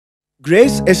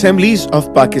Grace Assemblies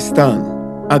of Pakistan,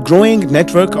 a growing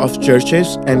network of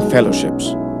churches and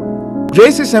fellowships.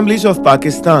 Grace Assemblies of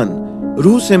Pakistan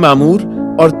रूह से मामूर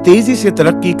और तेजी से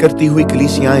तरक्की करती हुई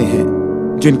कलीसियाएं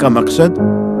हैं, जिनका मकसद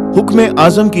हुक्म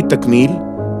आज़म की तकमील,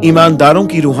 ईमानदारों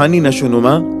की रूहानी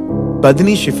नशोनुमा,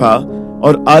 बदनी शिफा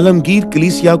और आलमगीर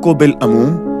कलीसिया को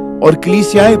बिलअमूम और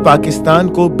कलीसियाए पाकिस्तान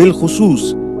को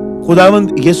बिलखुसूस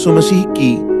खुदावंद यीशु मसीह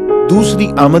की दूसरी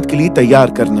आमद के लिए तैयार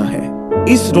करना है।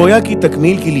 इस रोया की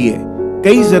तकमील के लिए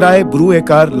कई ज़राए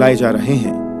बरूएकार लाए जा रहे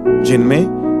हैं, जिनमें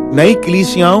नई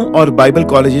कलीसियाओं और बाइबल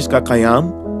कॉलेजेस का क़याम,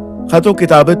 ख़तो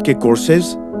किताबत के कोर्सेज,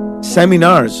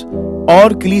 सेमिनार्स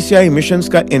और कलीसियाई मिशंस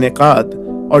का इनेकाद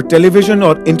और टेलीविज़न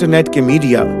और इंटरनेट के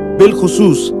मीडिया,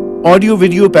 बिलखुसूस ऑडियो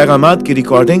वीडियो पैगामात की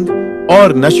रिकॉर्डिंग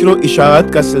और नश्र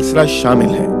इशाअत का सिलसिला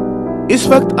शामिल है। इस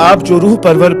वक्त आप जो रूह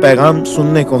परवर पैगाम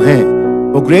सुनने को हैं,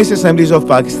 वो ग्रेस असेंबलीज ऑफ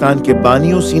पाकिस्तान के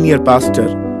बानियों senior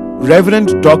pastor reverend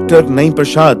doctor Naeem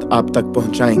प्रसाद आप तक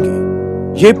पहुंचाएंगे।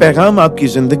 ये पैगाम आपकी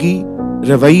जिंदगी,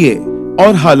 रवैये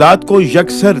और हालात को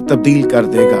यकसर तब्दील कर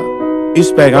देगा। इस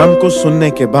पैगाम को सुनने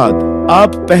के बाद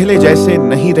आप पहले जैसे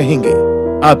नहीं रहेंगे।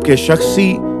 आपके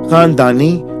शख्सी,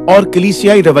 खानदानी और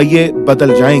कलीसियाई रवैये बदल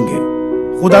जाएंगे।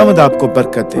 खुदावंद आपको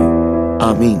बरकत दे।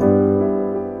 आमीन।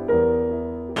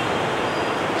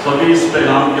 सभी इस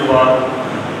पैगाम के बाद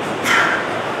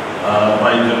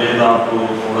भाई जावेद आपको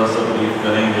थोड़ा सा ब्रीफ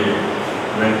करेंगे।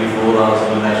 24 आवर्स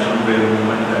में नेशनल प्रेयर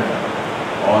मूवमेंट है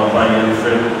और भाई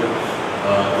अल्फ्रेड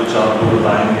कुछ आपको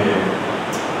बताएंगे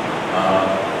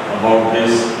about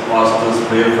this pastors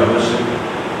prayer fellowship,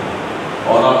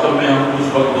 और आखिर में हम कुछ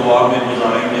वक्त दुआ में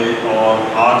गुजारेंगे। और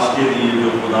आज के लिए जो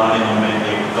खुदा ने हमें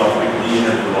एक टॉपिक दी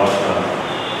है दुआ का,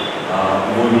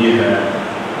 वो ये है,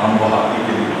 हम बहाली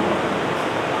के लिए दुआ।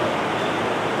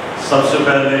 सबसे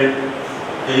पहले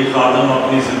कई खादम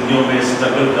अपनी ज़िंदगियों में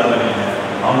स्ट्रगल कर रहे हैं,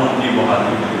 हम उनकी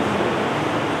बहाली के लिए,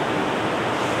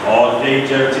 और कई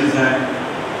चर्चेज़ हैं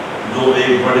जो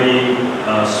एक बड़ी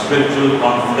स्पिरिचुअल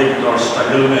कॉन्फ्लिक्ट और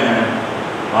स्ट्रगल में हैं,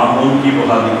 हम उनकी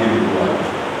बहाली के लिए दुआ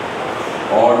करें।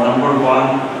 और नंबर 1,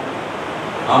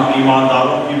 हम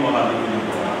ईमानदारों की बहाली के लिए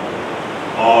दुआ करें।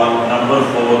 और नंबर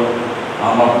 4,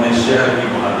 हम अपने शहर की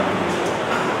बहाली के लिए दुआ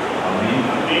करें। आमीन।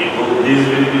 तो this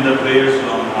will be the prayers,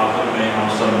 हम आखिर में हम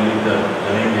सब मिलकर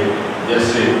करेंगे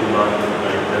जैसे खुदा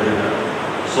गाइड करेगा।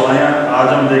 सो आज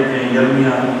हम देखें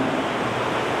यिर्मयाह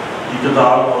की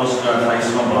किताब और उसका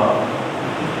 28वां बाब,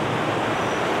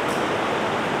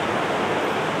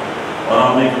 और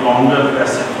हम एक लॉन्गर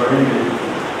पैसेज पढ़ेंगे।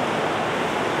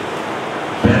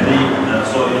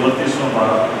 29वां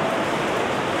बाब,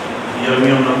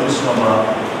 यिर्मयाह 29वां बाब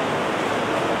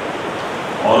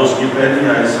और उसकी पहली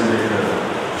आयत से लेकर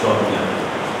 4वीं आयत।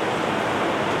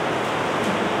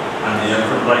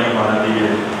 एल्फ्रेड भाई हमारे लिए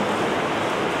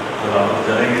तिलावत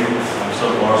करेंगे, हम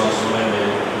सब गौर से सुनेंगे।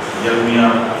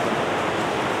 यिर्मयाह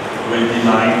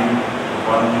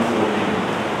 29:1-14।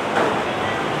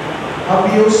 अब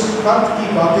ये उस खत की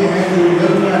बातें हैं जो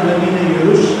यिर्मयाह नबी ने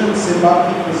यरूशलेम से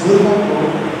बाकी बुजुर्गों को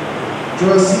जो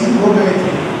असीर हो गए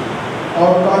थे,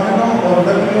 और काहिनों और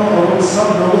नबियों और उन सब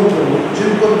लोगों को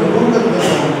जिनको नबूवत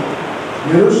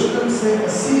यरूशलेम से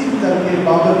असीर करके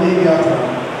बाबल ले गया था।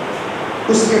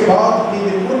 उसके बाद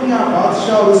यकुनिया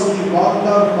बादशाह और उसकी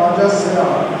वालदा बाजा सिरा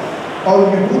और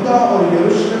यहूदा और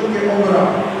यरूशलेम के उमरा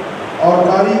और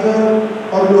कारीगर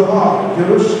और लोहार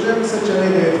यरूशलेम से चले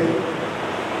गए थे।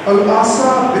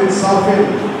 अल-आसा बिन साफिर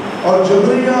और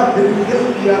जबरिया बिन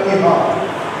हिल्किया के हाथ,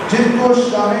 जिनको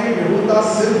शाह यहूदा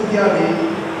सिल्किया ने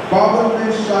बाबल में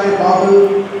शाह बाबल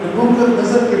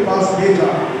नबूकदनेस्सर के पास भेजा,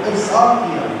 इरसाल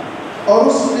किया, और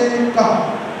उसने कहा,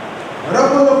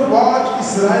 रब्बुल अफ़वाज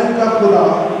इस्राएल का खुदा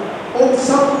उन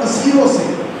सब असीरों से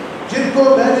जिनको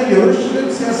मैंने यरूशलेम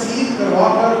से असीर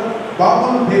करवाकर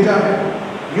बाबुल भेजा है,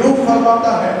 यूं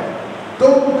फरमाता है,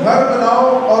 तुम घर बनाओ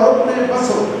और उनमें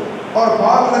बसो और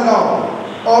बाग लगाओ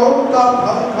और उनका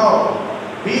फल खाओ,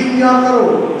 बीवियां करो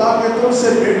ताकि तुमसे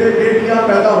बेटे बेटियां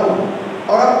पैदा हो,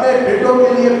 और अपने बेटों के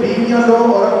लिए बीवियां लो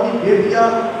और अपनी बेटियां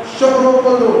शोहरों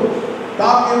को दो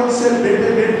ताकि उनसे बेटे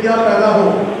बेटियां पैदा हो,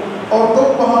 और तुम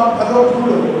वहाँ फलो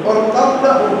फूलो और कम न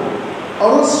हो, और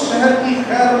उस शहर की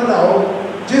खैर बनाओ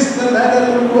जिसने मैंने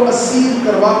तुमको असीर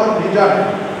करवा कर भेजा है,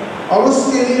 और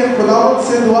उसके लिए खुदावंद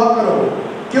से दुआ करो,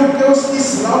 क्योंकि उसकी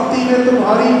सलामती में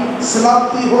तुम्हारी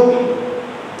सलामती होगी।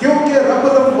 क्योंकि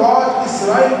रब्बुल अफ़वाज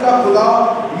इस्राएल का खुदा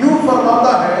यूं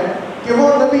फरमाता है कि वो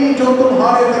नबी जो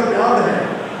तुम्हारे दरमियान है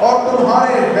और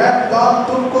तुम्हारे गैबदान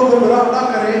तुमको गुमराह न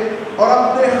करे, और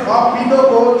अपने ख्वाबीनों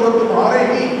को जो तुम्हारे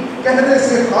ही कहने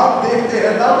से ख्वाब देखते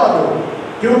हैं ना मानो,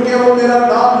 क्योंकि वो मेरा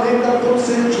नाम लेकर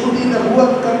तुमसे झूठी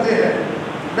नबूवत करते हैं।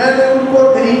 मैंने उनको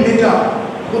नहीं भेजा,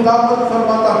 खुदावंद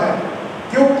फरमाता है।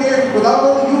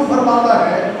 فرماتا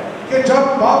ہے کہ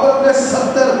جب بابل میں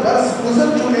 70 برس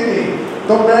گزر چکے گے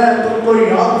تو میں تم کو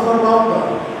یاد فرماؤں گا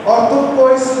اور تم کو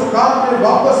اس مقام میں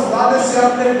واپس لانے سے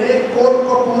اپنے نیک قول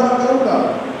کو پورا کروں گا،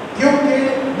 کیونکہ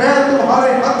میں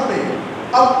تمہارے حق میں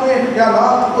اپنے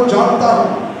خیالات کو جانتا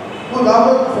ہوں۔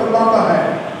 خداوند فرماتا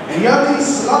ہے یعنی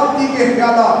سلامتی کے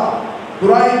خیالات،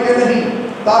 برائی کے نہیں،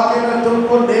 تاکہ میں تم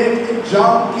کو نیک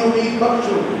انجام کی امید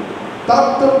بخشوں۔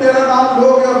 تب تم میرا نام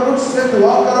لوگے اور مجھ سے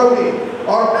دعا کرو گے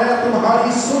اور میں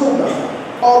تمہاری سنوں گا،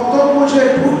 اور تم مجھے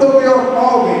ڈھونڈو گے اور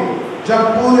پاؤ گے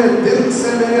جب پورے دل سے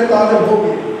میرے طالب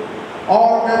ہوگے،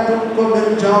 اور میں تم کو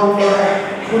مل جاؤں گا۔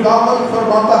 خداوند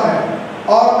فرماتا ہے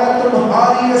اور میں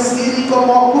تمہاری اسیری کو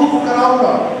موقوف کراؤں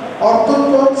گا اور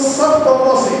تم کو ان سب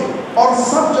قوموں سے اور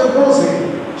سب جگہوں سے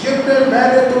جن میں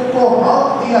نے تم کو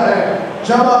ہاتھ دیا ہے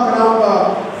جمع کراؤں گا۔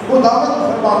 خداوند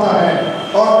فرماتا ہے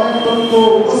اور میں تم کو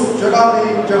اس جگہ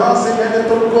میں جہاں سے میں نے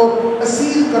تم کو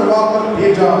اسیر کروا کر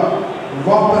بھیجا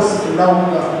واپس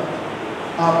لاؤں گا۔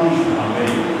 آمین۔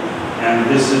 آمین۔ And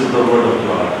this is the word of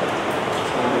God.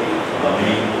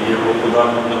 آمین۔ یہ وہ خدا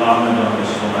کا کلام ہے جو ہم نے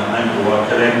سنا ہے، دعا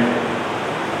کریں۔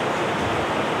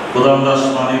 خداوند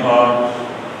آسمانی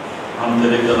باپ، ہم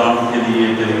تیرے کلام کے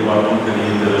لیے، تیری باتوں کے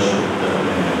لیے تیرا شکر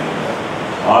کرتے ہیں۔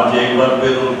 آج ایک بار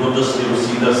پھر روح القدس کی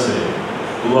وسیلہ سے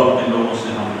تو اپنے لوگوں سے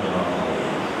ہم کلام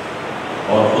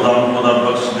ہو، اور خدا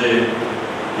بخش دے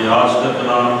کہ آج کا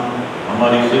کلام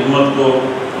ہماری خدمت کو،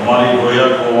 ہماری گویا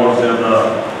کو اور زیادہ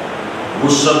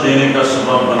وسعت دینے کا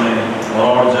سبب بنے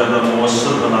اور زیادہ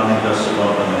مؤثر بنانے کا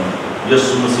سبب بنے،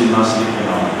 یسوع مسیح ناصری کے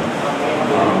نام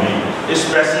میں آمین۔ اس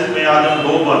پیسج میں آج ہم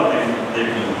دو باتیں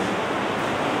دیکھیں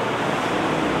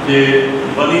کہ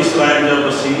بنی اسرائیل جب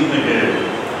اسیری میں گئے،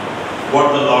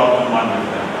 what the Lord commanded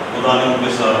them، خدا نے ان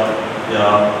کے ساتھ کیا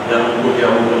یا ان کو کیا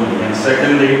حکم دیا۔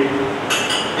 سیکنڈلی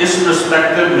اس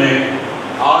پرسپیکٹو میں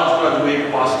آج کا جو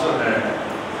ایک پاسٹر ہے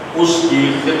اس کی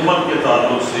خدمت کے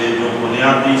تعلق سے جو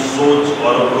بنیادی سوچ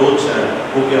اور اپروچ ہے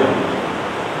وہ کیا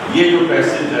ہوگی۔ یہ جو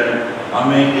پیسج ہے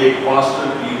ہمیں ایک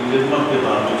پاسٹر کی خدمت کے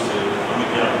تعلق سے ہمیں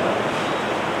کیا ہوگا،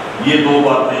 یہ دو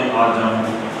باتیں آج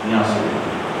ہم یہاں سے دیکھیں۔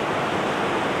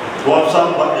 تو آپ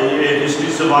سب یہ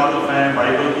ہسٹری سے واقف ہیں،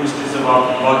 بائبل کی ہسٹری سے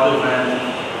واقف ہیں۔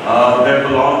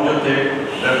 بیبلون جو تھے،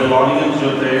 بیبلونینز جو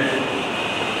تھے،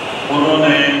 انہوں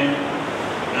نے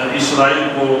اسرائیل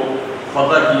کو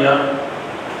فتح کیا،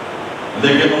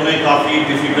 لیکن انہیں کافی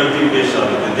ڈیفیکلٹی پیش آ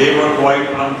رہے تھے۔ they were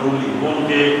quite unruly، وہ ان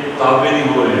کے تابع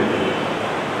نہیں ہو رہے تھے۔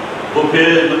 تو پھر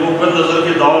نبوکدنصر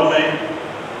کے دور میں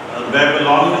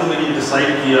بیبلونینز نے یہ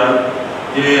ڈیسائیڈ کیا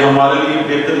کہ ہمارے لیے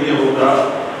بہتر یہ ہوگا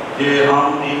کہ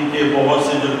ہم ان کے بہت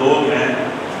سے جو لوگ ہیں،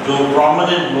 جو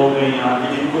پرومیننٹ لوگ ہیں یہاں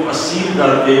کے، ان کو اسیر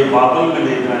کر کے بابل میں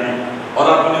لے جائیں اور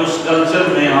اپنے اس کلچر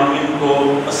میں ہم ان کو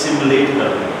اسیملیٹ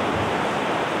کر دیں،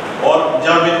 اور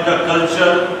جب ان کا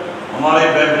کلچر ہمارے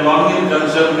بیبلونین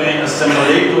کلچر میں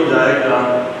اسیملیٹ ہو جائے گا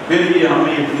پھر یہ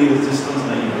ہمیں اتنی ریزسٹنس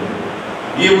نہیں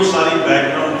ہوگی۔ یہ وہ ساری بیک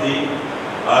گراؤنڈ تھی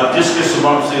جس کے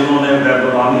سبب سے انہوں نے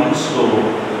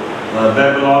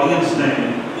بیبلونینز نے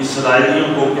اسرائیلیوں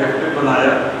کو کیپٹو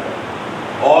بنایا،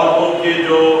 اور ان کے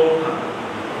جو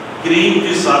کریم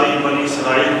تھی ساری بنی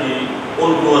اسرائیل کی،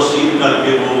 ان کو اسیر کر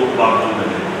کے وہ بابل میں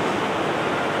گئے۔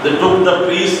 They took the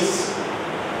priests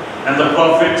and the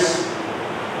prophets،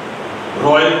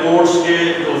 Royal courts کے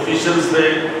جو آفیشلز تھے،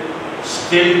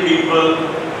 اسکلڈ پیپل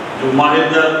جو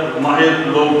ماہر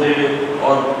لوگ تھے،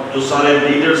 اور جو سارے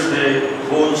لیڈرز تھے،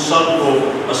 وہ ان سب کو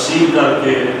اسیر کر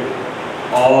کے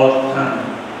اور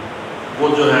وہ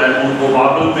جو ہے ان کو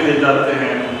بابل میں لے جاتے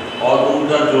ہیں، اور ان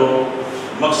کا جو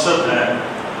مقصد ہے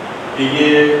کہ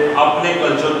یہ اپنے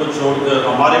کلچر کو چھوڑ کر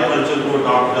ہمارے کلچر کو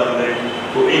اڈاپٹ کر لیں،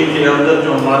 تو ان کے اندر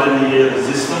جو ہمارے لیے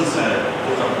ریزسٹنس ہے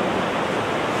وہ ختم۔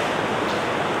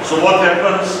 So what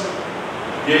happens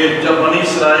کہ جب بنی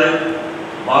اسرائیل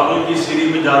بابل کی سیری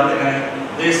میں جاتے ہیں،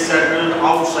 they settled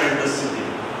outside the city،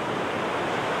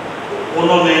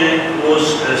 انہوں نے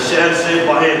اس شہر سے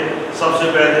باہر سب سے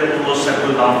پہلے وہ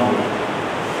سیٹل ڈاؤن ہوئے،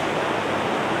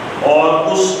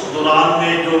 اور اس دوران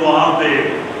میں جو وہاں پہ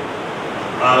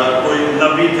کوئی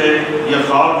نبی تھے یا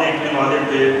خواب دیکھنے والے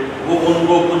تھے، وہ ان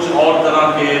کو کچھ اور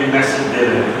طرح کے میسج دے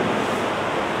رہے تھے۔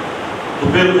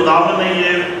 تو پھر خداوند نے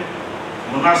یہ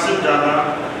مناسب جانا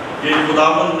کہ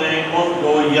خداوند نے ان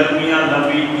کو یرمیہ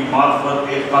نبی کی معرفت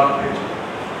ایک خط بھیجا،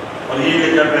 اور یہ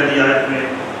لکھا پہلی آیت میں۔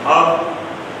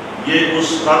 اب یہ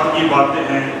اس خط کی باتیں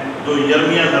ہیں جو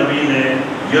یرمیہ نبی نے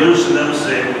یروشلم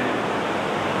سے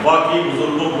باقی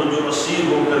بزرگوں کو جو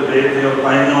اسیر ہو کر گئے تھے، اور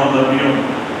کاہنوں اور نبیوں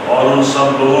اور ان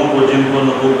سب لوگوں کو جن کو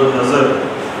نبوکدنصر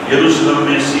یروشلم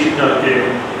میں اسیر کر کے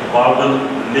بابل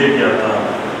لے گیا تھا،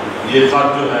 یہ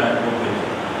خط جو ہے وہ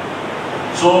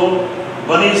بھیجا۔ سو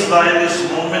بنی اسرائیل اس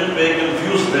مومنٹ پہ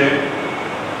کنفیوز تھے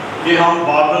کہ ہم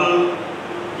بابل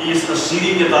کی اس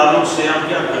اسیری کے تعلق سے ہم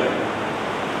کیا کریں.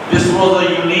 This was a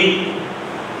unique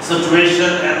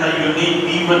situation and a unique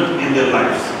event in their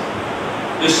lives.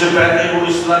 اس سے پہلے وہ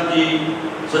اس طرح کی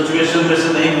سچویشن میں سے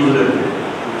نہیں گزرے تھے.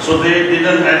 So they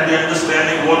didn't have the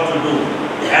understanding what to do,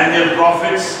 and their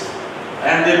prophets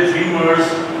and their dreamers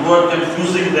were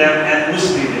confusing them and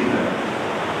misleading them.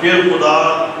 پھر خدا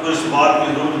کو اس بات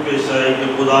کی ضرورت پیش آئی کہ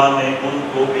خدا نے ان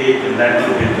کو ایک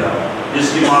لیٹر بھیجا جس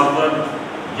کی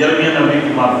معرفت یرمیہ نبی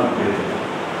کی معرفت بھیجی.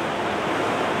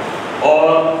 اور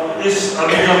اس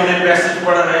ابھی جو ہم نے پیسج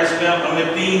پڑھا ہے اس میں ہمیں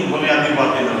 3 بنیادی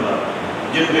باتیں نظر آتی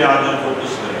ہیں جن پہ آج ہم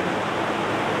فوکس کریں.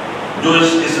 جو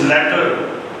اس لیٹر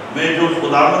میں جو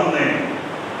خداوند نے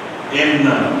ان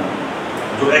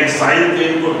جو ایکسائل تھے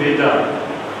ان کو بھیجا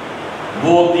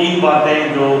وہ 3 باتیں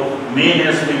جو مین ہے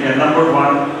اس میں ہے. نمبر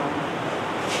 1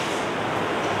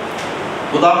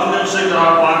 خداوند نے ان سے کہا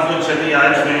 5ویں اور 6ویں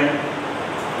آیت میں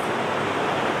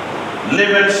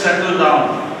live and settle down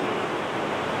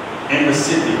in the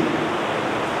city.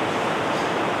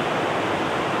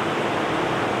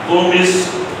 تم اس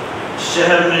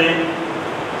شہر میں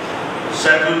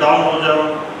سیٹل ڈاؤن ہو جاؤ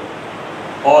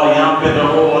اور یہاں پہ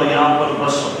رہو اور یہاں پر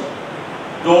بسو.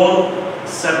 Don't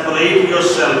separate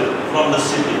yourself from the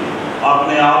city.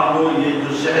 اپنے آپ کو یہ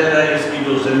جو شہر ہے اس کی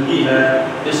جو زندگی ہے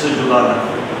اس سے جدا نہ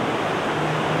کرو.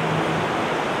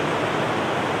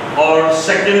 اور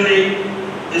سیکنڈلی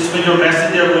اس میں جو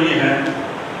میسج ہے وہ یہ ہے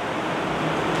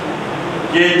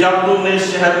کہ جب تم نے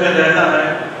اس شہر میں رہنا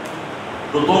ہے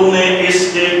تو تم نے اس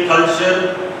کے کلچر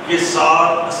کے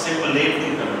ساتھ اسیمولیٹ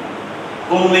نہیں کرنا.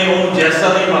 تم نے ان جیسا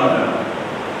نہیں بننا.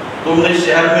 تم نے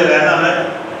شہر میں رہنا ہے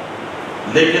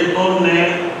لیکن تم نے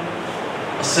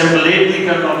اسیمولیٹ نہیں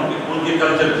کرنا ان کے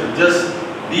کلچر سے.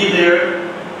 Just be there,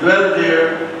 dwell their,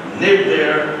 leave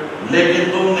their, لیکن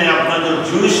تم نے اپنا جو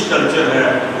جوئش کلچر ہے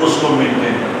اس کو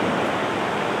مینٹین کرنا.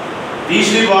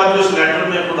 تیسری بات جو اس لیٹر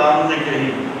میں خداوند نے کہی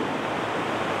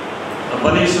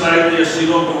بنی اسرائیل کے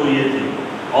اسیروں کو وہ یہ تھی,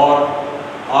 اور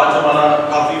آج ہمارا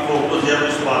کافی فوکس ہے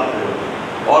اس بات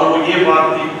پہ, اور وہ یہ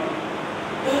بات تھی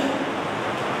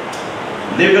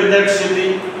live in that city,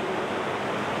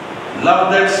 love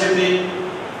that city,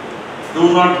 do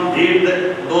not hate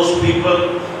those people,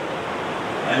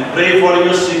 and pray for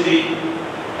your city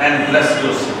and bless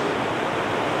your city.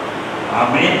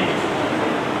 آمین.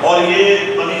 اور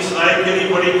یہ بنی اسرائیل کے لیے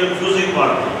بڑی کنفیوزنگ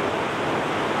بات تھی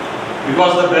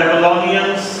because the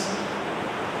Babylonians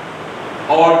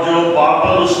اور جو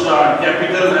بابل اس کا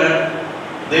کیپٹل ہے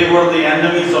they were the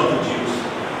enemies of the Jews.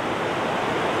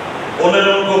 انہوں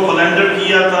نے ان کو پلنڈر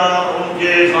کیا تھا, ان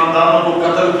کے خاندانوں کو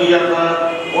قتل کیا تھا,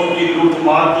 ان کی لوٹ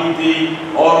مار کی تھی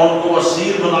اور ان کو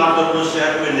اسیر بنا کر اس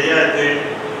شہر میں لے آئے تھے.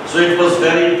 So it was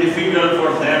very difficult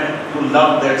for them to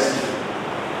love that city.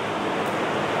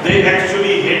 They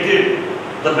actually hated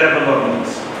the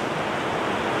Babylonians.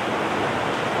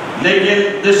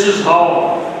 لیکن this is how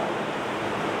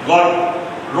God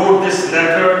wrote this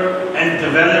letter and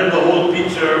developed the whole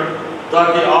picture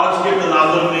تاکہ آج کے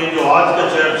تناظر میں جو آج کا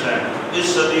چرچ ہے اس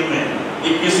صدی میں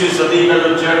 21ویں صدی کا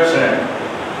جو چرچ ہے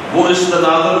وہ اس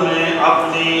تناظر میں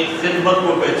اپنی خدمت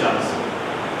کو پہچان سکے,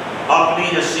 اپنی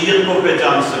حیثیت کو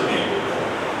پہچان سکے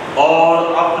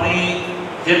اور اپنی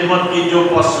خدمت کی جو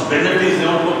پاسبلٹیز ہیں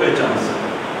ان کو پہچان سکے.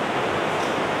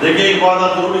 دیکھیں ایک بات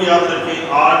آپ ضرور یاد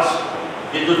رکھیں,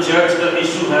 آج یہ جو چرچ کا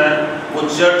ایشو ہے وہ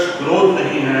چرچ گروتھ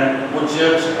نہیں ہے, وہ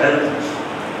چرچ ہیلتھ ہے.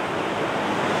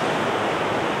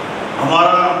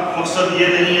 ہمارا مقصد یہ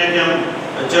نہیں ہے کہ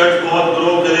ہم چرچ بہت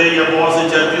گرو کرے یا بہت سے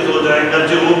چرچز ہو جائیں,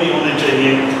 چرچیں وہ بھی ہونے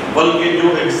چاہیے, بلکہ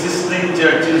جو ایگزسٹنگ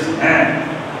چرچز ہیں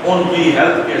ان کی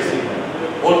ہیلتھ کیسی ہے,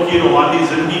 ان کی روحانی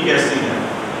زندگی کیسی ہے,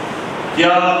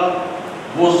 کیا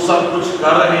وہ سب کچھ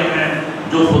کر رہے ہیں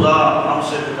جو خدا ہم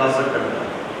سے تقاضا کرتا ہے.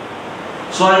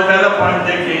 سو آئے پہلا پوائنٹ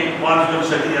دیکھیں 5ویں اور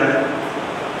 6ویں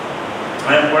آیت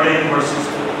آئے پڑھیں ان ورسز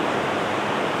کو.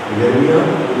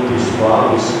 اس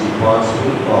باب اس کی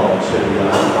 5ویں اور 6ویں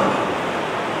آیت.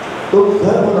 تم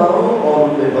گھر بناؤ اور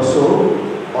ان میں بسو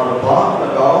اور باغ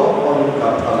لگاؤ اور ان کا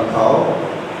پھل کھاؤ.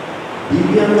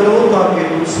 بیویاں کرو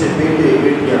تاکہ ان سے بیٹے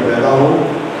بیٹیاں پیدا ہوں,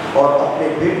 اور اپنے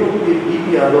بیٹوں کی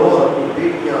بیویاں لو اور اپنی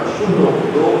بیٹیاں شوہروں کو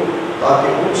دو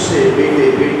تاکہ ان سے بیٹے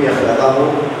بیٹیاں پیدا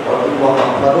ہوں, اور تم وہاں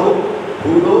پھلو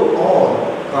پھولو اور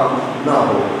کم نہ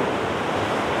ہو.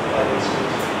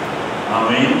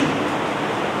 آمین.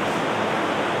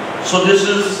 So this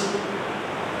is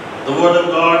the word of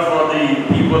God for the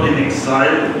people in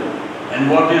exile,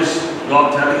 and what is God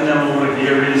telling them over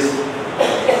here is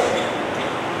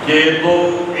کہ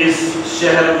تم اس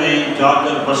شہر میں جا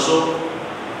کر بسو,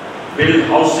 build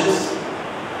houses,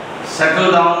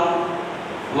 settle down,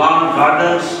 plant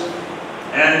gardens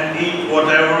and eat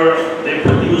whatever they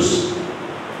produce,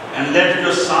 and let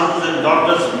your sons and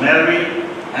daughters marry,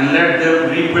 and let them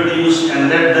reproduce, and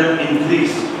let them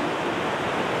increase.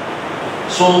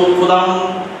 So खुदा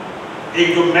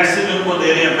एक जो message उनको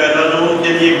दे रहे हैं, पहला जो उनके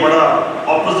लिए एक बड़ा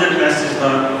ऑपोजिट मैसेज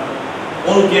था,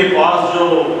 उनके पास जो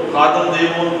खादम थे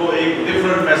वो उनको एक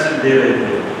डिफरेंट मैसेज दे रहे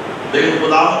थे, लेकिन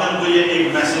खुदा ने उनको ये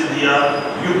एक मैसेज दिया,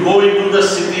 you go into the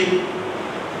city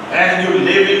and you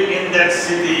live in that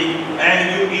city and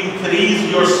you increase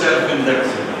yourself in that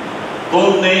city.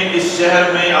 तुमने इस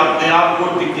शहर में अपने आप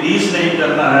को डिक्रीज नहीं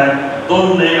करना है,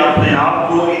 तुमने अपने आप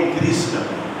को इंक्रीज करना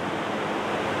है।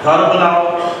 घर बनाओ,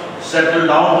 सेटल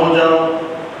डाउन हो जाओ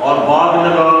और बाग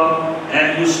लगाओ,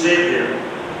 and you stay there.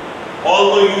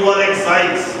 Although you are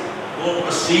एक्साइल्स, तुम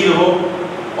असीर हो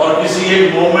और किसी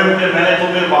एक मोमेंट में मैंने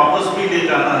तुम्हें वापस भी ले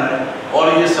जाना है और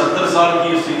ये 70 साल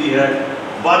की असीरी है,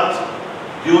 but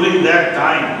during that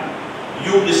time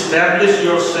you establish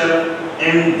yourself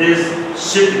in this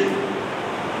city.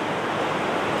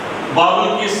 बाबुल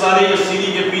की सारी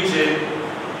असीरी के पीछे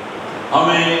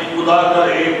हमें खुदा का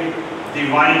एक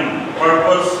डिवाइन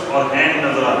पर्पस और हैंड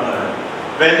नजर आता है।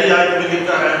 पहली आयत में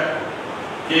लिखा है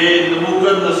कि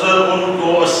नबूकदनेस्सर उनको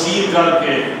असीर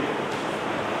करके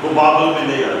वो बाबुल में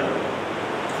ले आया,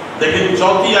 लेकिन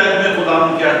चौथी आयत में खुदा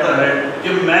कहता है कि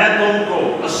मैं तुमको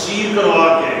असीर करवा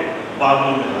के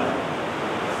बाबुल में लाया,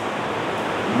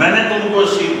 मैंने तुमको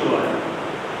असीर करवाया।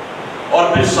 और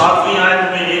फिर 7वीं आयत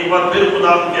में एक बार फिर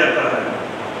खुदा कहता है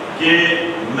कि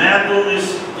मैं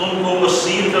तुमको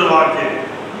असीर करवा के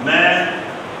ने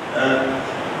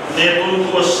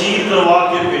तुमको असीर करवा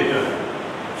के भेजा।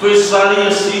 तो इस सारी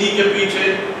असीरी के पीछे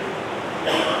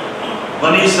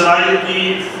बनी इसराइल की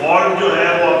फौज जो है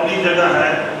वो अपनी जगह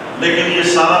है, लेकिन ये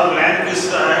सारा प्लान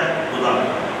किसका है? खुदा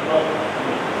का।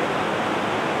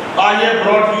 I have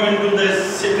brought you into this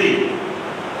city,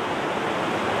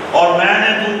 और मैंने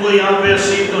तुमको यहाँ पे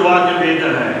असीर करवा के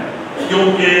भेजा है,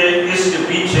 क्योंकि इसके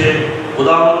पीछे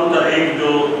खुदा का एक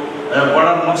जो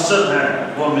बड़ा मकसद है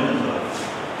वो हमें नजर आता है।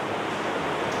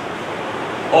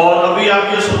 और अभी आप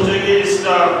ये सोचेंगे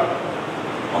इसका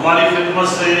हमारी खिदमत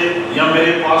से या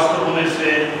मेरे पास्टर होने से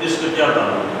इसका क्या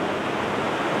ताल्लुक?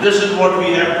 This is what we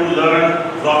have to learn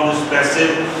from this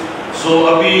passage. सो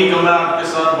अभी जो मैं आपके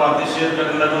साथ बातें शेयर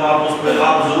करने लगा, आप उस पर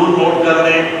आप जरूर नोट कर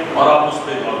लें और आप उस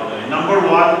पर गौर करें। Number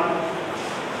 1,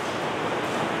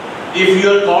 if you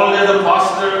are called as a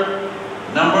pastor,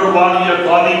 number 1 your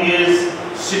calling is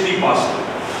city pastor।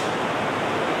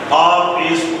 आप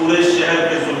इस पूरे शहर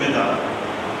के जिम्मेदार,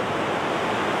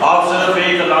 आप सिर्फ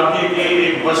एक इलाके के,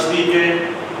 एक बस्ती के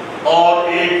और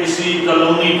एक किसी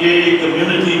कॉलोनी के, एक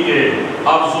कम्युनिटी के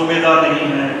आप जिम्मेदार नहीं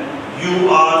हैं। You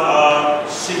are a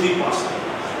city pastor,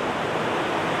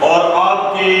 और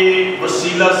आपके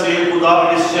वसीला से खुदा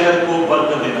इस शहर को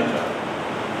बरकत देना चाहता है।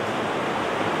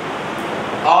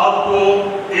 आपको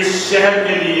इस शहर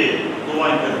के लिए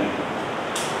दुआएं करनी।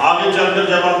 आगे चलकर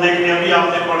जब हम देखते हैं, अभी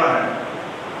आपने पढ़ा है,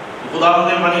 खुदा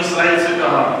ने बनी इसराइल से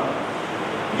कहा,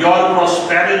 Your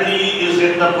prosperity is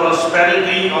in the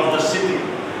prosperity of the city।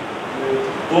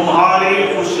 तुम्हारी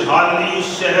खुशहाली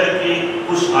शहर की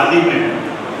खुशहाली में है।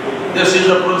 This is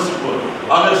the principle।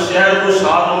 अगर शहर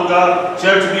खुशहाल होगा,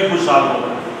 चर्च भी खुशहाल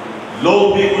होगा,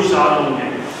 लोग भी खुशहाल होंगे,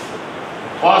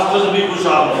 पास्टर्स भी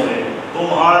खुशहाल होंगे।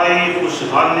 तुम्हारी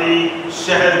खुशहाली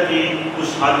शहर की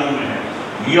खुशहाली में है।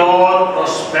 Your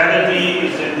prosperity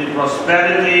is in the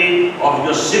prosperity of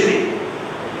your city।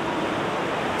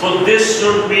 So this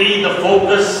should be the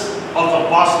focus of a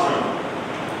pastor।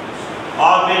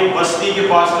 आप एक बस्ती के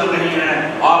पास्टर नहीं हैं,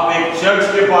 आप एक चर्च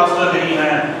के पास्टर नहीं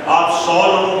हैं, आप 100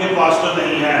 लोगों के पास्टर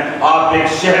नहीं हैं, आप एक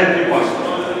शहर के पास्टर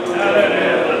हैं।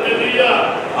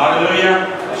 हालेलुया।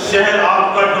 शहर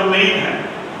आपका डोमेन है,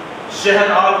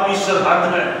 शहर आपकी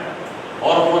सरहद है,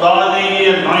 और खुदा ने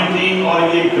ये अनॉइंटिंग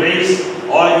और ये ग्रेस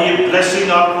और ये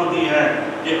ब्लेसिंग आपको दी है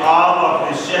कि आप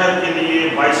अपने शहर के लिए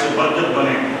बाइस बरकत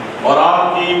बने, और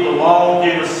आपकी दुआओं के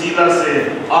वसीला से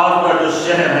आपका जो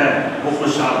शहर है वो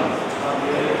खुशहाल है।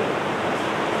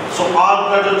 सो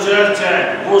आपका जो चर्च है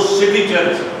वो सिटी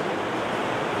चर्च है,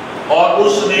 और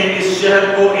उसने इस शहर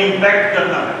को इम्पैक्ट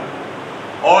करना है,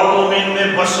 और तुम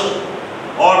इनमें बसो,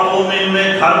 और तुम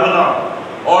इनमें घर बनाओ,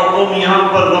 और तुम यहाँ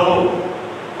पर रहो,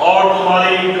 और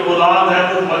तुम्हारी जो औलाद है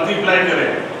वो मल्टीप्लाई करे।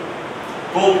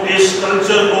 तुम इस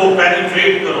कल्चर को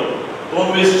पेनिट्रेट करो,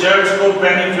 तुम इस चर्च को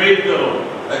पेनिट्रेट करो,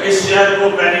 इस शहर को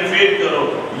पेनिट्रेट करो।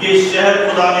 ये शहर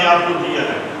खुदा ने आपको दिया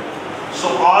है। सो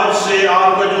आज से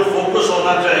आपका जो फोकस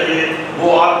होना चाहिए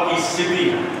वो आपकी सिटी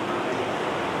है।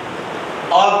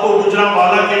 आपको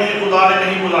गुजरांवाला के लिए खुदा ने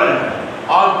नहीं बुलाया है,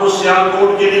 आपको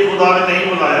सियालकोट के लिए खुदा ने नहीं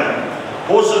बुलाया है,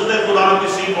 ہو سکتا ہے خدا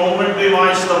کسی مومنٹ میں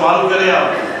وہاں استعمال کرے آپ،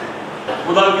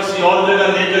 خدا کسی اور جگہ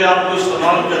لے کر آپ کو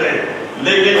استعمال کرے،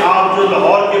 لیکن آپ جو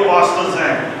لاہور کے پاسٹرز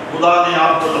ہیں خدا نے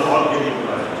آپ کو لاہور کے لیے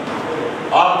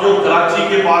بلایا، آپ جو کراچی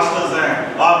کے پاسٹرز ہیں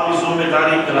آپ کی ذمہ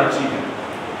داری کراچی ہے،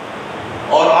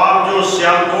 اور آپ جو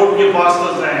سیالکوٹ کے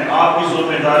پاسٹرز ہیں آپ کی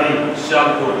ذمہ داری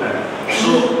سیالکوٹ ہے.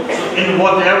 So in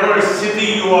whatever city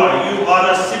you are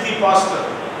a city pastor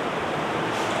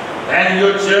and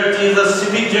your church is a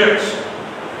city church.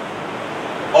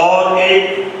 اور ایک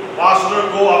پاسٹر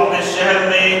کو اپنے شہر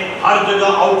میں ہر جگہ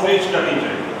آؤٹ ریچ کرنی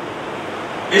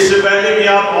چاہیے. اس سے پہلے کہ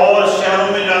آپ اور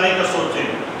شہروں میں جانے کا سوچیں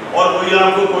اور کوئی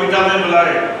آپ کو کوئٹہ میں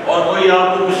بلائے اور کوئی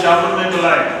آپ کو پشاور میں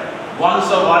بلائے،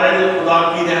 ونس اے وائل خدا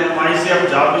کی رہنمائی سے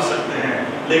آپ جا بھی سکتے ہیں،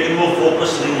 لیکن وہ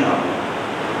فوکس نہیں ہے،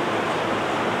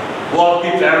 وہ آپ کی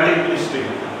ٹریولنگ منسٹری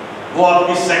ہے، وہ آپ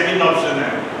کی سیکنڈ آپشن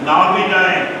ہے. نہ بھی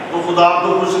جائیں تو خدا آپ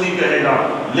کو کچھ نہیں کہے گا،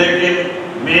 لیکن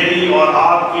میری اور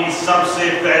آپ کی سب سے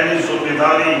پہلی ذمہ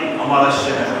داری ہمارا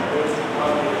شہر ہے.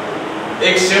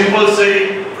 ایک سمپل سے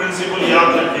پرنسپل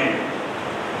یاد رکھیں،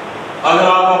 اگر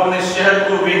آپ اپنے شہر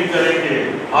کو ون کریں گے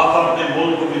آپ اپنے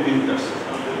ملک کو بھی ون کر سکتے ہیں.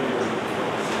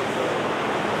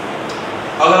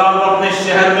 اگر آپ اپنے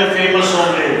شہر میں فیمس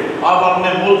ہوں گے آپ اپنے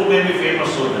ملک میں بھی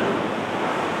فیمس ہو جائیں.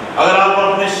 اگر آپ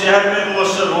اپنے شہر میں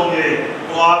مؤثر ہوں گے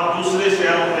تو آپ دوسرے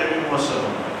شہروں میں بھی مؤثر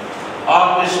ہوں گے،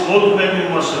 آپ اس ملک میں بھی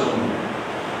مؤثر ہوں گے.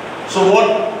 So what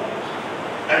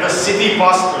as a city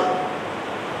pastor,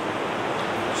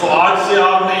 so آج سے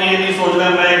آپ نے یہ نہیں سوچنا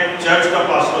میں ایک چرچ کا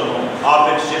پاسٹر ہوں، آپ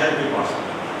ایک شہر کے پاسٹر.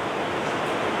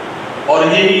 اور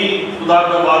یہی خدا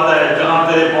کا وعدہ ہے، جہاں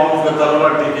تیرے پاؤں کا تلوا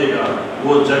ٹکے گا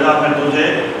وہ جگہ میں تجھے.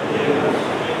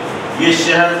 یہ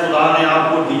شہر خدا نے آپ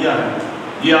کو دیا ہے،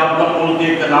 یہ آپ کا ملک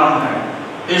ایک کلام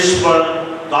ہے، اس پر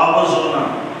قابض ہونا،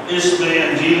 اس میں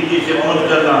انجیل کی خدمت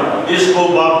کرنا، اس کو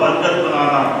بابرکت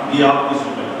بنانا، یہ آپ کی ذمہ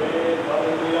داری ہے.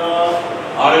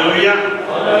 Hallelujah.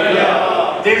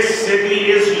 This city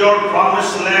is your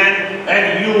promised land and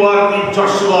you are the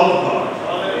Joshua of God.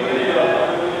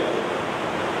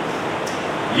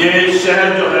 یہ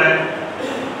شہر جو ہے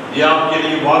یہ آپ کے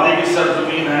لیے وعدے کی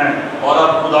سرزمین ہے، اور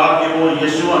آپ خدا کے وہ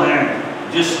یشوع ہیں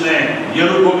جس نے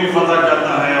یرو کو بھی فتح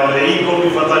کرنا ہے اور ای کو بھی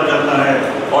فتح کرنا ہے،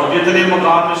 اور جتنے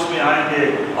مقام اس میں آئیں گے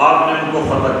آپ نے ان کو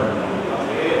فتح کرنا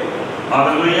ہے.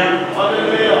 Hallelujah.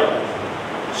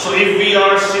 So if we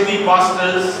are city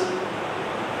pastors,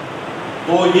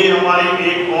 تو یہ ہماری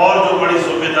ایک اور جو بڑی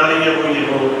ذمہ داری ہے وہ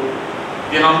یہ ہو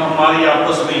کہ ہم ہماری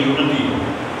آپس میں یونٹی ہو،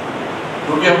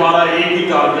 کیونکہ ہمارا ایک ہی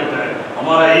ٹارگٹ ہے،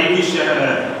 ہمارا ایک ہی شہر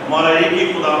ہے، ہمارا ایک ہی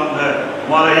خداوند ہے،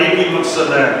 ہمارا ایک ہی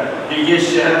مقصد ہے کہ یہ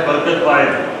شہر برکت پائے،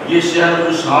 یہ شہر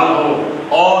خوشحال ہو،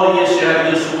 اور یہ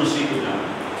شہر یسوع مسیح کو جانے.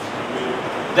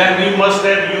 Then we must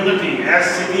have unity as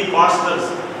city pastors.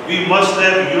 We must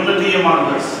have unity among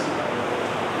us.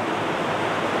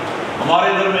 ہمارے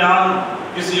درمیان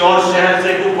کسی اور شہر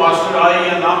سے کوئی پاسٹر آئے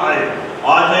یا نہ آئے،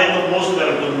 آ جائے تو موسٹ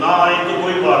ویلکم، نہ آئے تو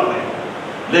کوئی بات نہیں،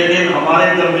 لیکن ہمارے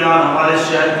درمیان ہمارے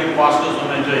شہر کے پاسٹرز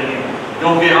ہونے چاہیے،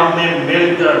 کیونکہ ہم نے مل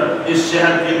کر اس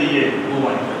شہر کے لیے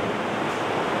دعائیں کریں.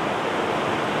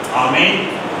 آمین.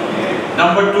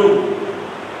 نمبر 2،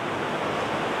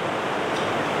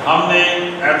 ہم نے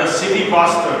ایز اے سٹی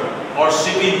پاسٹر اور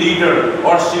سٹی لیڈر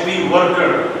اور سٹی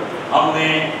ورکر ہم نے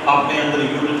اپنے اندر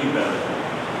یونٹی پیدا کی.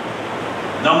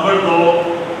 نمبر 2،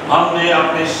 ہم نے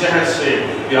اپنے شہر سے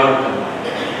پیار کرنا.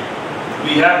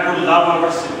 We have to love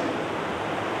our city.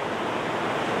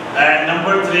 And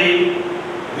number 3,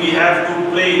 we have to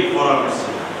pray for our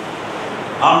city.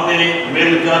 ہم نے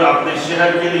مل کر اپنے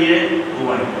شہر کے لیے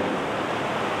دعائیں کی.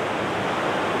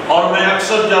 اور میں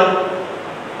اکثر جب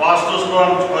پاسٹرز کو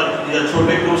یا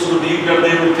چھوٹے گروپس کو ڈیل کرتے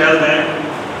ہوئے کہتے ہیں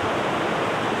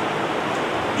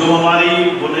جو ہماری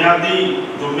بنیادی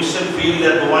جو مشن فیلڈ ہے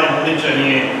دعائیں ہونی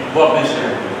چاہیے وہ اپنے شہر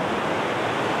میں.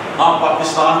 ہم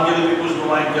پاکستان کے لیے بھی کچھ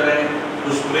دعائیں کریں،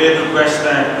 کچھ پریئر ریکویسٹ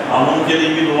ہیں، ہم ان کے لیے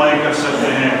بھی دعائیں کر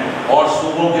سکتے ہیں اور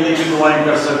صوبوں کے لیے بھی دعائیں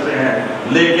کر سکتے ہیں،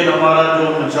 لیکن ہمارا جو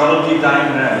میجورٹی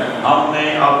ٹائم ہے ہم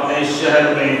نے اپنے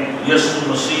شہر میں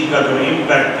یسوع مسیح کا جو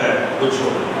امپیکٹ ہے وہ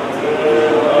چھوڑا.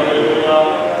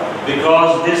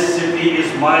 Because this city is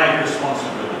my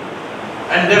responsibility.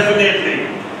 And definitely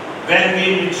when we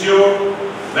mature,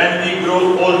 when we grow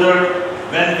older,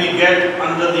 when we get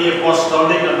under the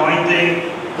apostolic anointing,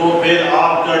 تو پھر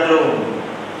آپ کا جو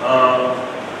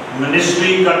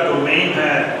منسٹری کا ڈومین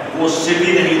ہے وہ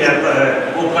سٹی نہیں رہتا ہے،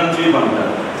 وہ کنٹری بنتا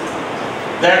ہے.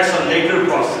 That's a later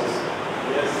process.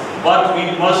 But we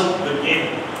must begin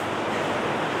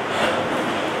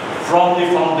from the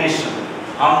foundation.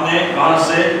 ہم نے کہاں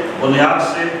سے؟ بنیاد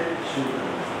سے شروع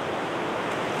کرنا.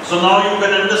 So now you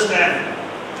can understand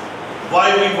why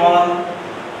we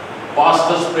want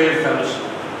pastors prayer fellowship.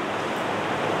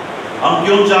 ہم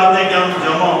کیوں چاہتے ہیں کہ ہم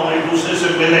جمع ہوں ایک دوسرے سے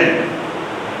ملیں؟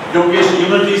 کیونکہ اس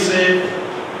یونٹی سے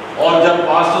اور جب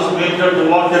پاسٹرز مل کر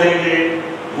دعا کریں گے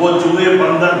وہ جوئے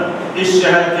بندھن اس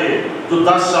شہر کے جو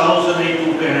 10 سالوں سے نہیں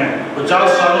ٹوٹے ہیں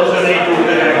 50 سالوں سے نہیں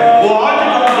ٹوٹے ہیں وہ آج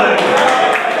ٹوٹ جائیں گے.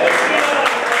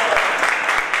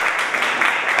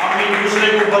 ہم ایک دوسرے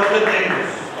کو برکت دیں گے,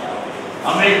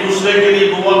 ہم ایک دوسرے کے لیے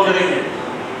دعا کریں گے,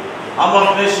 ہم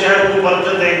اپنے شہر کو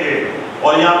برکت دیں گے.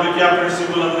 اور یہاں پہ کیا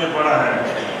پرنسپل ہم نے پڑھا ہے؟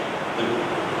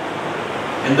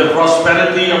 In the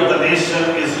prosperity of the nation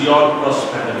is your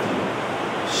prosperity.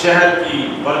 شہر کی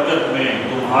برکت میں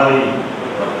تمہاری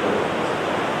برکت.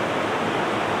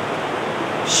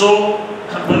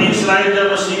 بنی اسرائیل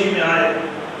جب اسیری میں آئے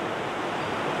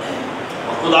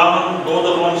خداوند 2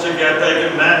 دفعہ ان سے کہتا ہے کہ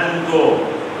میں تم کو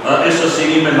اس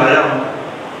اسیری میں لایا ہوں.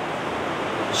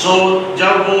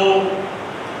 جب وہ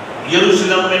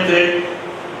یروشلم میں تھے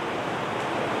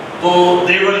تو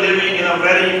they were living in a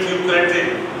very theocratic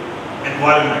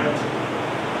environment.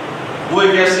 وہ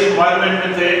ایک ایسی environment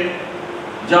میں تھے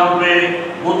جہاں پہ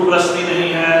بت پرستی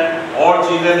نہیں ہے اور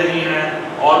چیزیں نہیں ہیں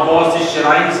اور بہت سی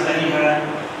شرائنز نہیں ہیں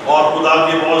اور خدا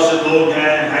کے بہت سے لوگ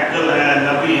ہیں, ہیکل ہیں,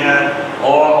 نبی ہیں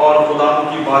اور خدا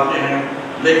کی باتیں ہیں.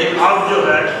 لیکن اب جو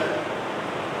ہے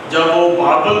جب وہ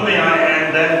بابل میں آئے ہیں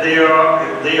then they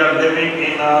are living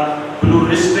in a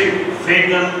pluralistic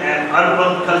pagan and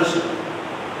urban culture.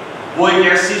 وہ ایک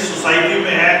ایسی سوسائٹی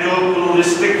میں ہے جو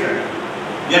پلورسٹک ہے,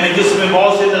 یعنی جس میں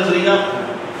بہت سے نظریات ہیں,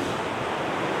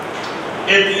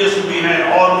 ایتھیسٹ بھی ہیں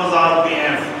اور مذاہب بھی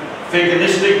ہیں,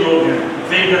 فیگنسٹک لوگ ہیں,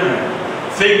 فیگن ہیں.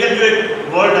 فیگن جو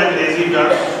ایک ورڈ ہے انگریزی کا,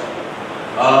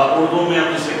 اردو میں ہم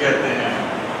جسے کہتے ہیں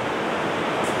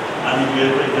کیا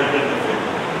کہتے ہیں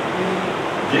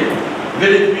جی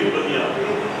ویلج پیپل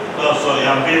یا سوری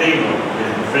ہم بیدین لوگ,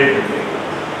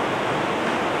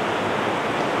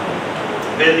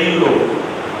 بیدین لوگ.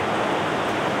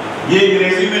 یہ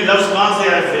انگریزی میں لفظ کہاں سے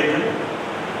آئے فیگن؟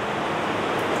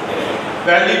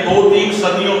 پہلی 2-3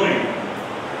 صدیوں میں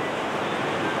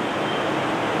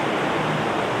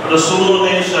رسولوں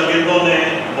نے, شاگردوں نے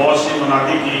بہت سی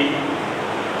منادی کی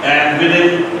and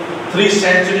within 3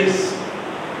 centuries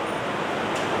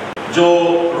جو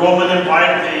رومن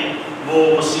امپائر تھی وہ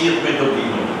مسیحیت میں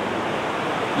تبدیل ہو.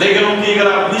 لیکن ان کی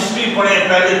اگر آپ ہسٹری پڑھیں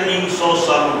پہلے 300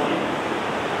 سالوں کی,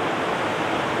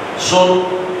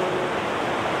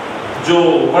 جو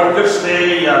ورکرز تھے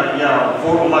یا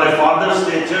ہمارے فادرز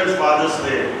تھے, چرچ فادرز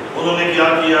تھے, انہوں نے کیا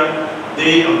کیا؟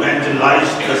 they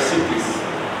evangelized the cities.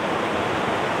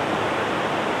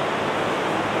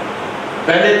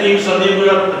 پہلے 3 صدی میں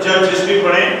چرچ ہسٹری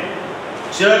پڑھیں,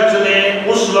 چرچ نے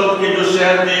اس وقت کے جو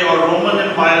شہر تھے اور رومن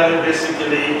امپائر نے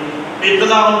بیسیکلی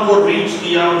اتنا ان کو ریچ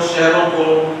کیا ان شہروں کو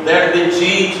that they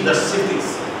changed the cities.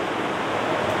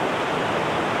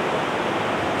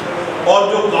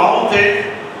 اور جو گاؤں تھے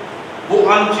وہ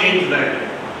unchanged رہ گئے.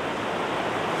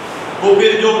 وہ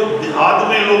پھر جو دیہات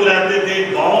میں لوگ رہتے تھے,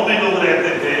 گاؤں میں لوگ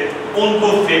رہتے تھے, ان کو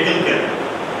فیگن کہتے ہیں.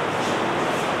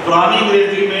 پرانی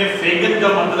انگریزی میں فیگن کا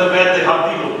مطلب ہے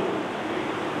دیہاتی لوگ,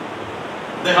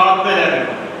 دیہات میں رہ رہے ہیں,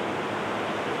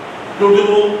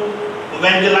 کیونکہ وہ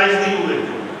ایونجلائز نہیں ہوئے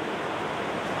تھے.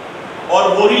 اور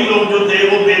وہی لوگ جو تھے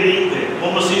وہ بے دین تھے,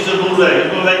 وہ مسیح سے دور رہے,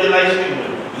 وہ ایونجلائز نہیں ہوئے.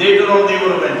 Later on they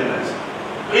were evangelized.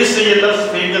 اس سے یہ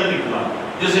لفظ فیگن نکلا,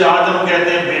 جسے آج ہم کہتے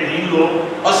ہیں بے دین لوگ,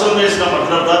 اصل میں اس کا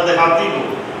مطلب تھا دیہاتی لوگ.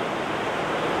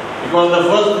 Because the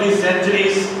first 3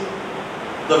 centuries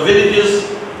the villages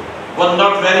were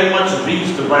not very much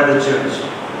reached by the church.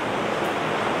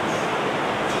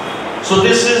 So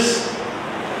this is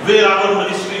where our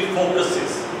ministry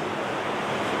focuses.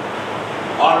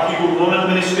 آپ کی وومن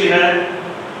منسٹری ہے,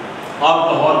 آپ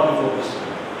لاہور میں فوکس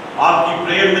کریں. آپ کی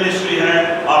پریئر منسٹری ہے,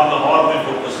 آپ لاہور میں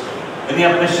فوکس کریں, یعنی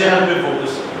اپنے شہر پہ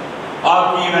فوکس کریں.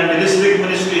 آپ کی ایونجلسٹک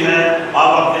منسٹری ہے,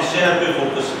 آپ اپنے شہر پہ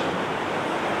فوکس کریں.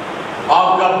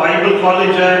 آپ کا بائبل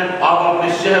کالج ہے, آپ اپنے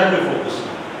شہر پہ فوکس کریں.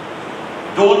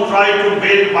 Don't try to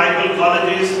build Bible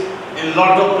colleges in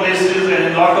lot of places and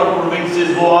in lot of provinces.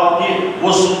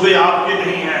 وہ صوبے آپ کے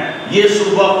نہیں ہیں, یہ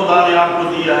صوبہ خدا نے آپ کو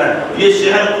دیا ہے, یہ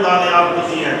شہر خدا نے آپ کو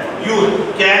دیا ہے. You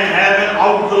can have an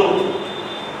outgrowth.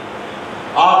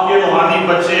 آپ کے روحانی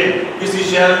بچے کسی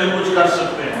شہر میں کچھ کر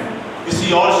سکتے ہیں,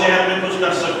 کسی اور شہر میں کچھ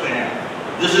کر سکتے ہیں.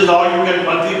 This is how you can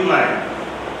multiply.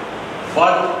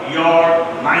 But your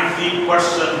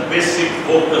 90% basic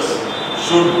focus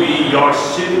should be your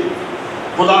city.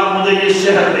 خدا مجھے یہ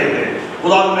شہر دے دے,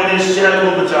 خدا میں نے اس شہر کو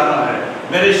بچانا ہے,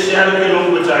 میرے شہر کے لوگ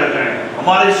بچائے جائیں,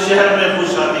 ہمارے شہر میں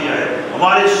خوشحالی آئے,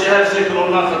 ہمارے شہر سے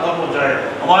کرونا ختم ہو جائے,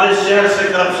 ہمارے شہر سے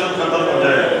کرپشن ختم ہو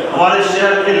جائے, ہمارے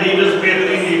شہر کے لیڈرز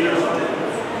بہترین لیڈرز آئے.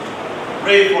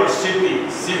 pray for city,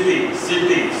 city,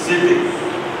 city, city.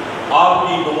 آپ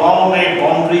کی دعاؤں میں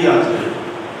باؤنڈری آ جائے،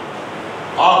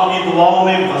 آپ کی دعاؤں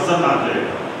میں وزن آ جائے،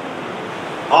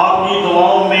 آپ کی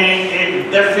دعاؤں میں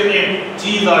ایک ڈیفینیٹ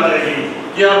چیز آ جائے گی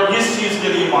کہ آپ کس چیز کے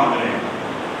لیے مانگ رہے ہیں،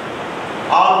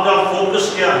 آپ کا فوکس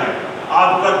کیا ہے،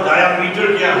 آپ کا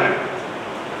ڈایامیٹر کیا ہے.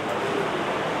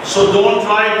 So don't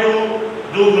try to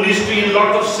do ministry in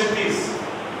lot of cities.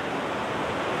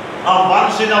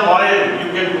 Once in a while you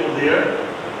can go there,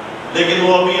 لیکن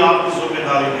وہ ابھی آپ کی ذمہ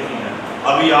داری نہیں ہے.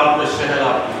 ابھی آپ کا شہر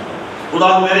آپ کی، خدا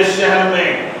میرے شہر میں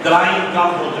کرائم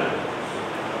کم ہو جائے،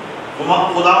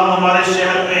 خدا ہمارے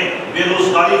شہر میں بے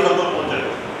روزگاری ختم ہو جائے،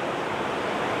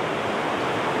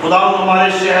 خدا ہمارے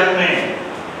شہر میں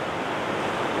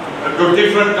جو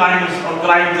ڈفرنٹ کائنڈز آف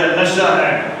کرائمز ہے، نشہ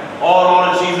ہے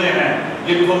اور چیزیں ہیں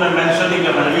جن کو میں مینشن نہیں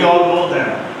کرنا، وی آل نو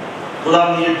دیم. خدا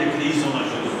نے یہ ڈکریز ہونا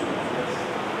شروع کیا.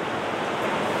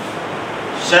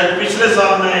 شاید پچھلے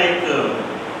سال میں ایک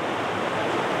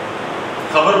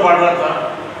خبر پڑھ رہا تھا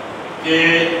کہ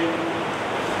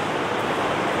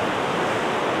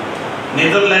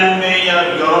نیدرلینڈ میں یا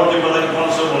یورپ کے پتہ نہیں کون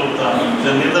سا ملک تھا،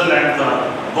 جو نیدرلینڈ تھا،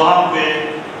 وہاں پہ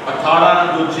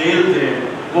 18 جو جیل تھے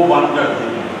وہ بند کر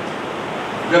دیے.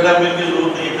 کہتا ہے میری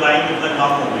ضرورت نہیں، کرائم اتنا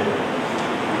کام ہو گیا،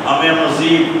 ہمیں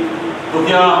مزید. تو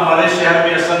کیا ہمارے شہر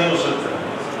میں ایسا نہیں ہو سکتا؟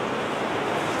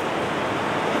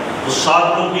 تو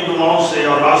صادقوں کی دعاؤں سے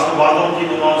اور راست بازوں کی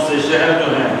دعاؤں سے شہر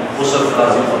جو ہے وہ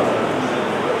سرفرازی پاتا ہے.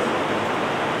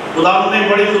 خدا نے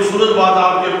بڑی خوبصورت بات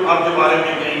آپ کے بارے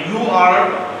میں کہی، you are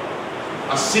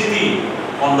a city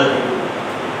on دا ہل.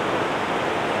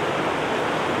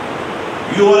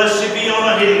 You are a city on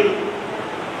اے ہل.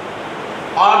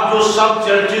 آپ جو سب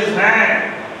چرچز ہیں،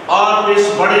 آپ اس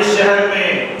بڑے شہر میں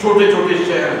چھوٹے چھوٹے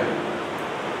شہر ہیں.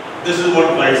 This is what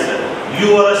Christ said. You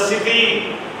are a city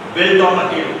built on a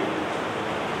hill.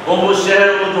 وہ شہر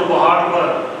وہ جو پہاڑ پر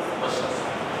بسا.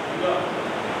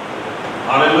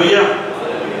 ہاللیلویہ.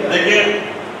 دیکھیں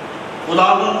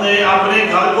خداوند نے اپنے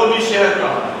گھر کو بھی شہر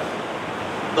کہا،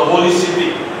 the holy city.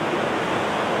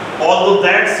 Although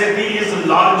that city is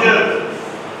larger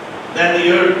than the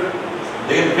earth,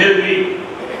 لیکن پھر بھی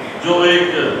جو ایک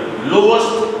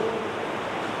lowest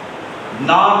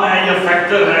نام ہے یا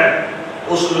فیکٹر ہے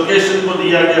اس لوکیشن کو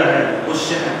دیا گیا ہے اس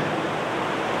شہر.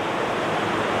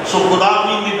 سو خدا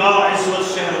کی نگاہ اس وقت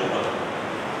شہروں پر،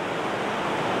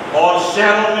 اور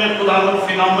شہروں میں خدا کو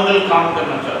فینامنل کام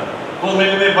کرنا چاہتا ہے. تم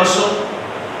ان میں بسو،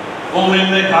 تم ان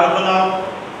میں گھر بناؤ،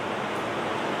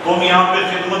 تم یہاں پہ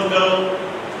خدمت کرو،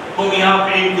 تم یہاں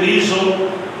پہ انکریز ہو،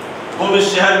 تم اس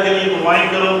شہر کے لیے دعائیں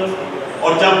کرو،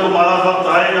 اور جب تمہارا وقت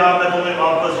آئے گا میں تمہیں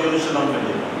واپس یروشلم میں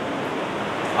لے جاؤں.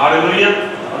 ہاللیلویہ.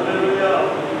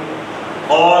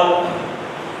 اور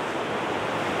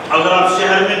اگر آپ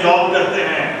شہر میں جاب کرتے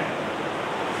ہیں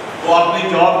تو اپنی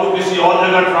جاب کو کسی اور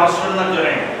جگہ ٹرانسفر نہ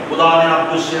کریں. خدا نے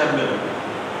آپ کو شہر میں رکھا.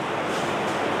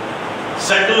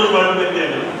 سیکولر ورلڈ میں بھی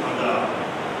اگر آپ،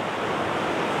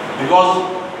 because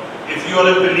if you are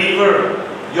a believer,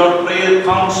 your prayer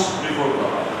counts before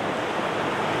God.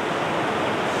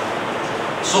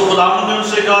 سو خدا نے ان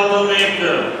سے کہا تم ایک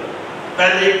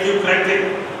پہلے ایک تھیوکریٹک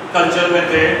کلچر میں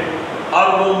تھے، اب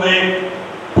تم ایک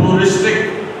پلورسٹک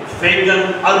فیگن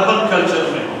اربن کلچر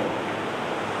میں ہو،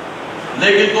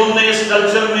 لیکن تم نے اس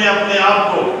کلچر میں اپنے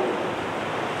آپ کو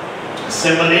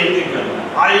سیمولیٹ نہیں کرنا.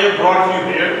 I have brought you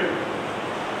here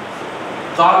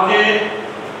تاکہ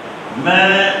میں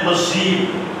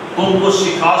مزید تم کو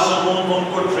سکھا سکوں، تم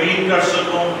کو ٹرین کر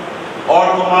سکوں اور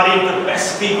تمہاری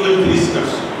کیپیسٹی کو انکریز کر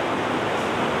سکوں.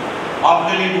 آپ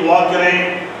کے لیے دعا کریں،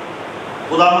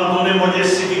 خداوند تو نے مجھے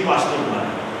سٹی پاسٹر بنایا،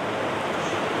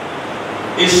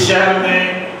 اس شہر میں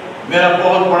میرا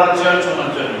بہت بڑا چرچ ہونا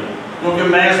چاہیے، کیونکہ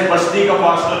میں اس بستی کا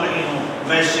پاسٹر نہیں ہوں،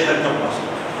 میں اس شہر کا پاسٹر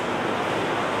ہوں.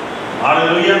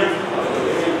 ہاللیلویہ.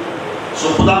 سو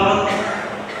خداوند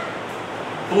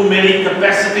تو میری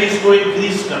کیپیسٹیز کو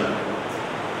انکریز کر.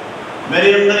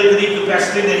 میرے اندر اتنی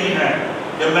کیپیسٹی نہیں ہے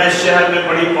کہ میں اس شہر میں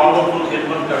بڑی پاورفل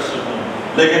خدمت کر سکوں،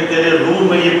 لیکن تیرے روح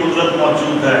میں یہ قدرت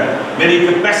موجود ہے. میری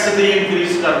کیپیسٹی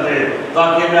انکریز کر دے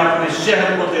تاکہ میں اپنے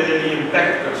شہر کو تیرے لیے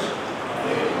امپیکٹ کر سکوں.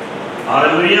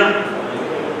 ہاللیلویہ.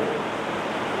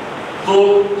 تو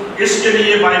اس کے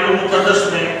لیے بائبل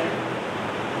مقدس میں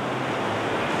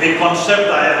ایک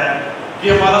کانسیپٹ آیا ہے کہ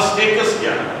ہمارا سٹیٹس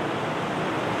کیا ہے.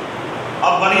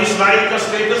 اب بنی اسرائیل کا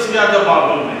سٹیٹس کیا تھا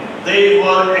بائبل میں؟ They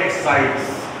were exiles.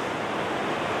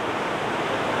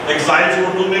 Exiles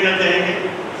Urdu میں کیا کہیں گے؟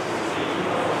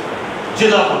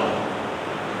 جلا وطن.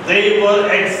 They were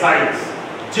exiles.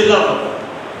 جلا وطن.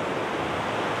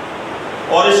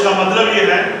 اور اس کا مطلب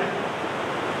یہ ہے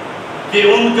کہ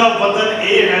ان کا وطن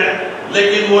اے ہے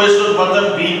لیکن وہ اس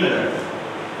وطن بی میں رہتے.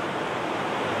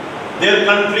 Their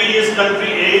country is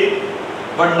country A,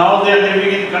 but now they are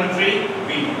living in country B.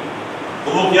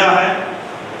 تو وہ کیا ہے؟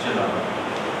 چلا.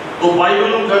 تو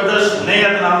بائبل مقدس نئے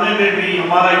عہد میں بھی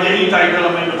ہمارا یہی ٹائٹل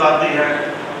ہمیں بتاتی ہے.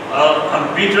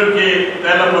 پیٹر کے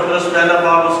پہلا پترس پہلا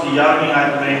باب اس کی 11ویں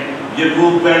آیت میں،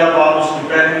 یعقوب پہلا باب اس کی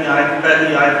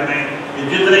پہلی آیت میں، کہ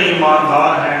جتنے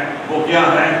ایماندار ہیں وہ کیا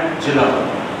ہیں؟ چلا.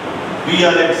 We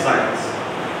are exiles.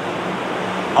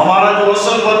 ہمارا جو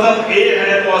اصل وطن اے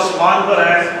ہے وہ آسمان پر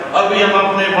ہے، ابھی ہم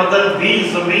اپنے وطن بھی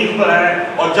زمین پر ہیں،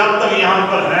 اور جب تک یہاں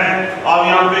پر ہیں آپ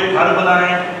یہاں پہ گھر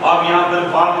بنائیں، آپ یہاں پہ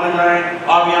باغ لگائیں،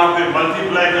 آپ یہاں پہ ملٹی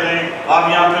پلائی کریں، آپ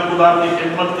یہاں پہ خدا کی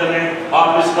خدمت کریں، آپ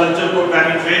اس کلچر کو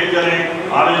پینیٹریٹ کریں.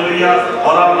 ہاللیلویہ.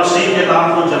 اور آپ مسیح کے نام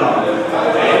کو چلائیں.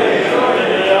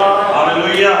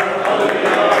 ہاللیلویہ.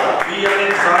 We are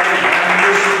excited and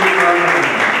this is the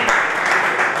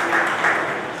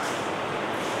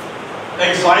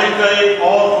ایکسائل کا ایک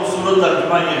اور خوبصورت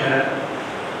ترجمہ یہ ہے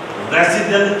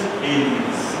ریزیڈنٹ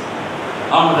ایلینز.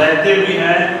 ہم رہتے بھی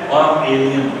ہیں اور ہم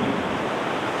ایلین بھی ہیں.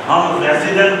 ہم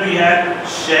ریزیڈنٹ بھی ہیں،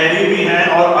 شہری بھی ہیں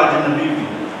اور اجنبی بھی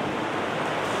ہیں.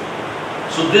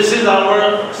 So this is our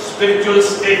spiritual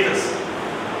status.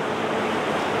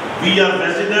 We are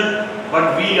resident but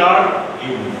we are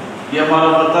alien. یہ ہمارا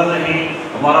وطن نہیں،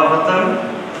 ہمارا وطن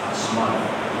آسمان ہے.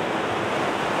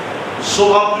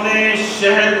 سو اپنے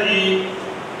شہر کی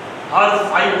ہر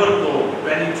فائبر کو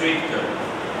پینیٹریٹ کر،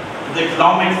 the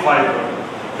economic fiber,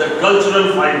 the cultural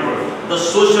fiber, the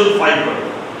social fiber،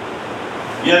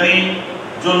 یعنی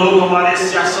جو لوگ ہمارے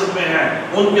سیاست میں ہیں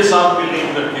ان کے ساتھ بھی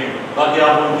لنک رکھیں تاکہ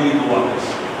آپ ان کی دعا کر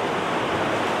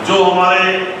سکیں. جو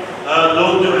ہمارے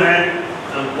لوگ جو ہیں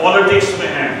پالیٹکس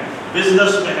میں ہیں،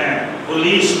 بزنس میں ہیں،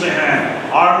 پولیس میں ہیں،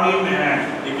 آرمی میں ہیں،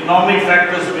 اکنامک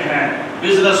فیکٹرز میں ہیں،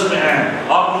 بزنس میں ہیں،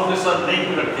 آپ ان کے ساتھ لنک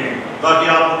رکھیں تاکہ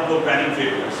آپ ان کو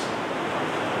پینیٹریٹ کر سکیں.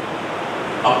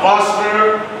 A pastor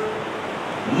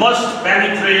must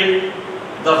penetrate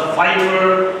the fiber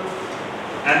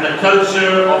and the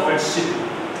culture of its city.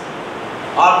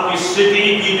 آپ کی سٹی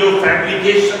کی جو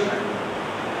فیبریکیشن ہے،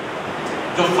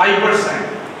 جو فائبرز ہیں،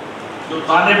 جو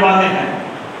تانے بانے ہیں،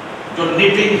 جو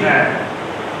نیٹنگ ہے،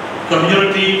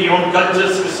 کمیونٹی کی ان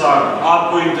کلچرز کے ساتھ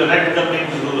آپ کو انٹریکٹ کرنے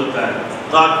کی ضرورت ہے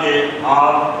تاکہ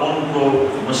آپ ان کو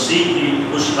مسیح کی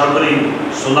خوشخبری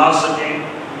سنا سکیں.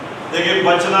 دیکھیں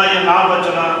بچنا یا نہ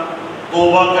بچنا،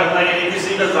 توبہ کرنا یہ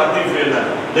کسی کا ذاتی فعل ہے،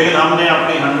 لیکن ہم نے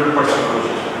اپنی 100% کوشش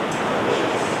کی.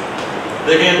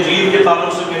 دیکھیں انجیل کے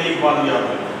تعلق سے میری ایک بات یاد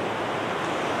رکھیں،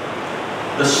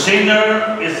 The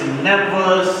sinner is never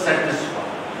satisfied.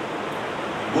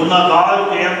 گناہگار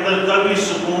کے اندر کبھی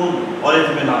سکون اور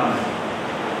اطمینان ہے.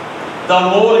 The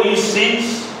more he sins,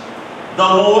 the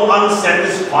more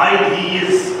unsatisfied he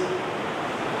is.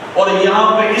 اور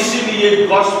یہاں پہ اسی لیے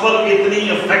گاسپل اتنی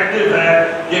افیکٹو ہے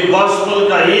کہ گاسپل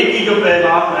کا ایک ہی جو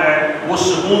پیغام ہے وہ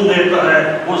سکون دیتا ہے،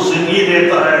 وہ زندگی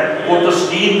دیتا ہے، وہ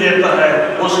تسکین دیتا ہے،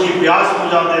 اس کی پیاس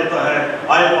بجھا دیتا ہے.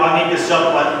 آئے پانی کے سب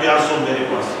پیاسوں میرے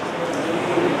پاس،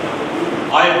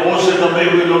 آئے بہت سے دبے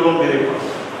ہوئے لوگوں میرے پاس.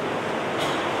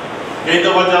 کئی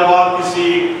دفعہ جب آپ کسی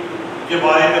کے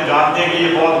بارے میں جانتے ہیں کہ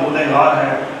یہ بہت گنہگار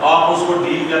ہے، آپ اس کو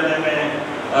ڈیل کرنے میں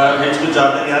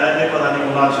ہچکچاتے ہیں، یار نہیں پتہ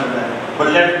نہیں گناہ چل رہا ہے، پر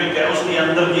لیٹ می کہ اس کی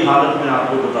اندر کی حالت میں آپ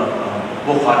کو بتاتا ہوں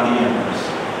وہ خالی ہے.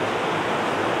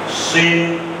 Sin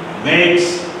makes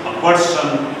a person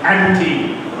empty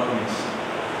from himself.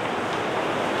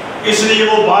 اس لیے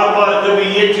وہ بار بار کبھی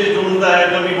یہ چیز ڈھونڈتا ہے،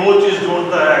 کبھی وہ چیز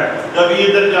ڈھونڈتا ہے، کبھی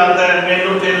ادھر جاتا ہے،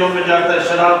 میلوں ٹیلوں میں جاتا ہے،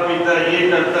 شراب پیتا ہے،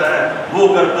 یہ کرتا ہے، وہ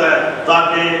کرتا ہے،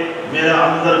 تاکہ میرا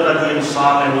اندر کا جو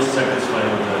انسان ہے وہ سیٹسفائی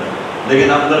ہو جائے.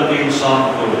 لیکن اندر کے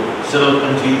انسان کو صرف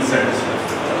انجیل satisfy.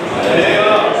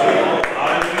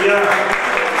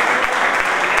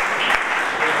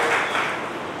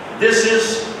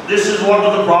 This is what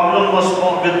the problem was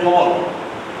with Paul.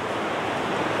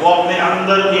 وہ اپنے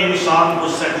اندر کے انسان کو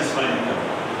سیٹسفائی نہیں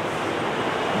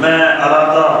کرتا. میں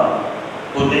ارادہ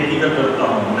تو نیکی کا کرتا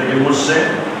ہوں لیکن مجھ سے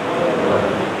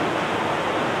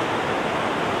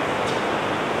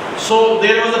So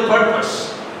there was a purpose.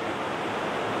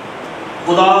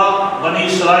 خدا بنی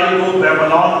اسرائیل کو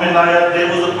بیبلون میں لایا. There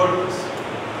was a purpose.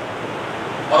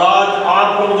 اور آج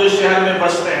آپ لوگ جو شہر میں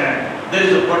بستے ہیں there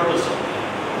is a purpose.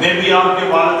 میں بھی آپ کے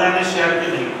والدین اس شہر کے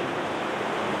نہیں،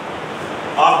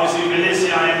 آپ کسی ولیج سے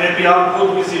آئے ہیں، میں بھی آپ خود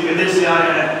کسی ولیج سے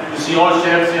آئے ہیں، کسی اور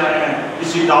شہر سے آئے ہیں،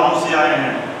 کسی ٹاؤن سے آئے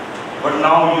ہیں. But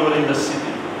now you are in the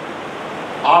city.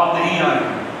 آپ نہیں آئے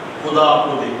ہیں، خدا آپ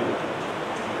کو دیکھ رہا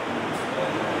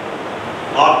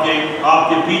ہے. آپ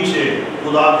کے پیچھے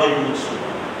خدا کے مقصود،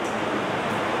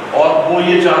 اور وہ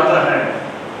یہ چاہتا ہے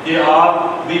کہ آپ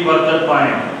بھی برکت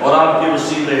پائیں اور آپ کے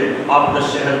وسیلے آپ کا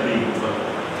شہر بھی برکت.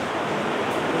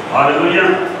 ہاللیلویہ.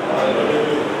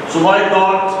 So why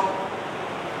God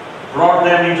brought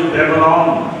them into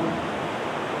Babylon?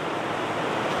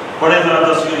 बड़े ज़रा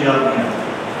तस्वीर याद नहीं आती.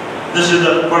 This is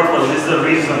the purpose, this is the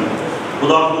reason.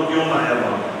 खुदा को क्यों लाया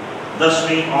वहाँ?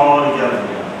 10वीं और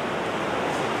 11वीं.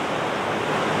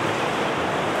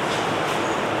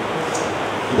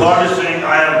 God is saying,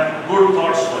 I have good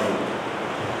thoughts for you.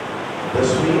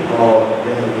 10वीं और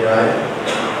 11वीं आयत.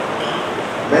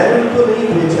 मैंने तो नहीं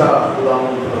भेजा,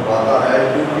 खुदावंद फरमाता है,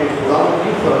 क्योंकि खुदावंद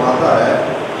भी फरमाता है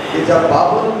कि जब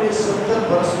बाबल में 70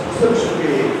 बरस गुजर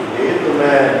चुके तो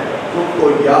मैं तुमको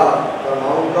याद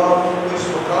करवाऊंगा और तुमको इस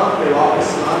मकान में वापस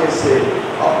लाने से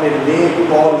अपने नेक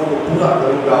कौल को पूरा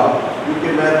करूंगा, क्योंकि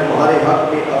मैं तुम्हारे हक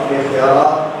में अपने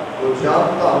ख्यालात को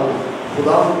जानता हूँ.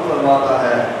 खुदावंद फरमाता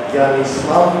है, यानी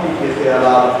सलामती के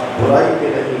ख्यालात, बुराई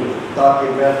के नहीं, ताकि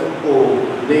मैं तुमको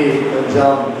नेक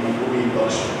अंजाम की उम्मीद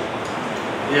बख्शूं.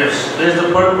 Yes, there is the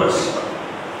purpose.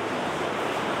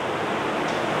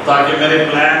 ताकि मेरे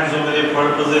plans और मेरे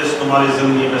purposes तुम्हारी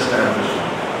जिंदगी में establish.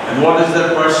 And what is that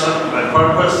person? That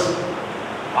purpose?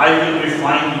 I will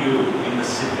refine you in the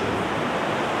city.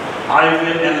 I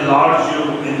will enlarge you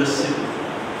in the city.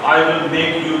 I will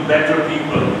make you better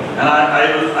people, and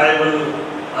I will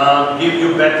give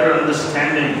you better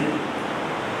understanding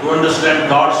to understand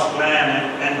God's plan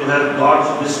and to have God's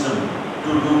wisdom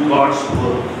to do God's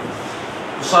work.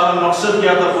 सारा मकसद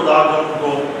क्या था खुदा का उनको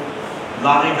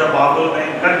लाने का बाबल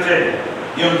में? करके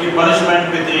ये उनकी पनिशमेंट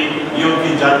भी थी, ये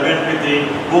उनकी जजमेंट भी थी.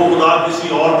 वो खुदा किसी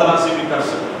और तरह से भी कर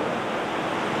सकता,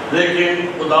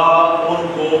 लेकिन खुदा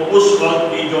उनको उस वक्त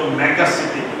की जो मेगा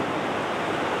सिटी,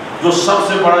 जो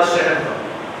सबसे बड़ा शहर था,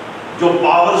 जो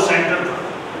पावर सेंटर था,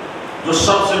 जो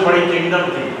सबसे बड़ी किंगडम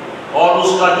थी और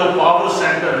उसका जो पावर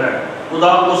सेंटर है,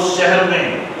 खुदा उस शहर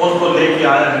में उनको लेके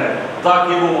आया है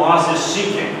ताकि वो वहाँ से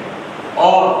सीखें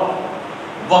और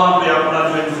वहाँ पे अपना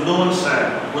जो इन्फ्लुएंस है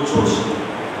वो छोड़ सकें.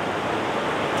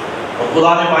 और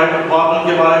खुदा ने बाइबल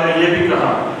के बारे में ये भी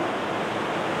कहा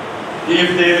कि if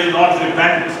they will not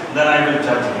repent then I will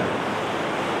judge them.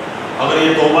 अगर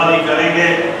ये तौबा नहीं करेंगे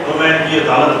तो मैं इनकी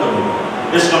अदालत करूँगा.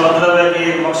 इसका मतलब है कि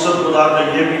एक मकसद खुदा का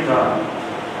ये भी था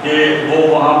कि वो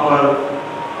वहाँ पर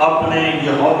अपने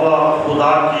यहोवा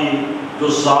खुदा की जो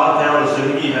ज़ात है और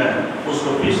ज़िंदगी है उसको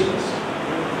पेश कर सकें.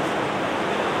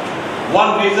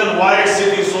 One reason why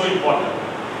city is so important.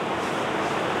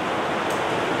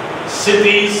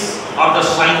 Cities are the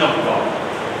sign of God.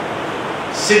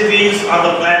 Cities are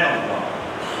the plan of God.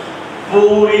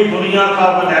 पूरी दुनिया का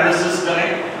एनालिसिस करें,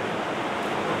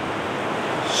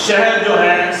 शहर जो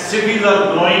है, cities are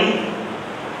growing,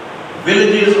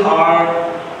 villages are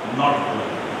not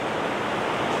growing.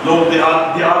 लोग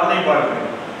देहात नहीं बढ़ रहे.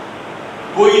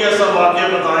 कोई ऐसा वाक्य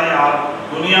बताएं आप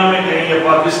दुनिया में कहीं या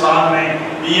पाकिस्तान में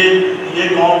ये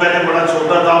गांव पहले बड़ा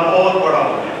छोटा था, बहुत बड़ा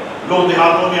हो गया, लोग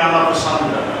देहातों में आना पसंद कर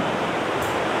रहे हैं.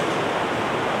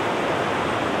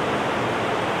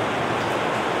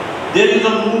 There is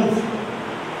a move,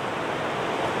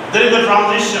 there is a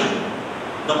transition.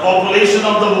 The population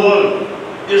of the world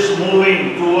is moving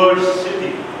towards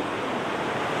city.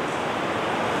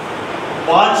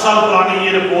 5 साल पुरानी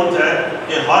ये रिपोर्ट है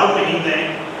कि हर महीने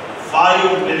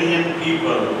 5 मिलियन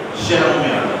पीपल शहरों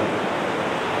में आ रहे हैं.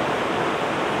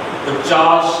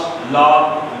 50 लाख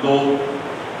लोग,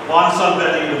 5 साल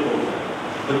पहले की रिपोर्ट है,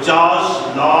 50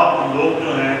 लाख लोग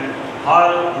जो हैं हर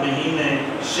महीने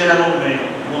शहरों में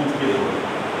मुंतकिल हो रहे हैं.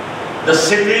 The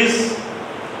cities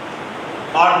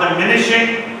are diminishing,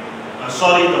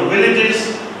 the villages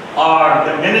are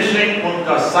diminishing,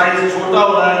 उनका साइज छोटा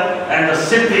हो रहा है, and the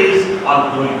cities are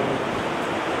growing.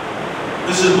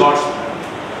 This is God's plan.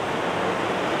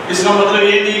 इसका मतलब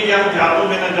ये नहीं कि हम देहातों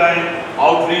में न जाएं,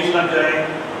 आउटरीच न जाएं.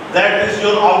 That is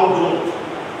your outgrowth.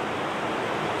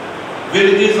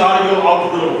 Villages are your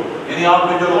outgrowth. यानी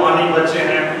आपके जो रूहानी बच्चे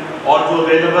हैं और जो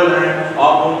अवेलेबल हैं,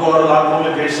 आप उनको और इलाकों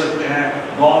में भेज सकते हैं,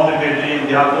 गांव में भेजें,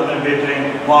 देहातों में भेजें,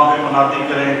 वहाँ पे मनाती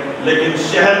करें. लेकिन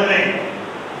शहर में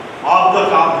आपका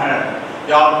काम है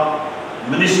कि आप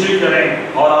मिनिस्ट्री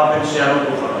करें और आप इन शहरों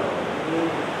को फैलाएं.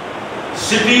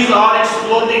 Cities are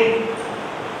exploding.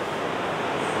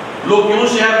 लोग क्यों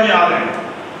शहर में आ रहे हैं?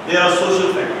 There are social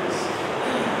factors.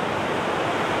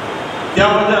 क्या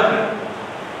वजह है?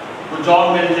 कुछ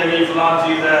जॉब मिल जाएगी, फलां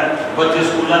चीज है, बच्चे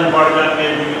स्कूल में पढ़ जाएंगे,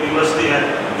 यूनिवर्सिटी है.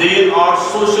 There are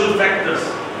social factors.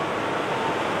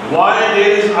 Why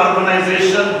there is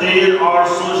urbanization? There are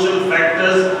social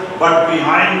factors, but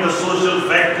behind the social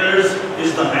factors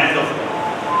is the hand of God.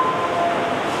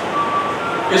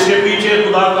 इसके पीछे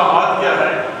खुदा का हाथ क्या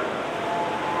है?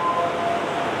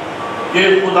 कि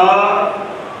खुदा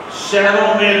शहरों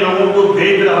में लोगों को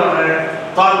भेज रहा है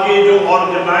ताकि जो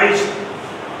ऑर्गेनाइज्ड,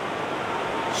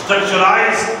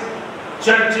 स्ट्रक्चराइज्ड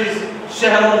चर्चेस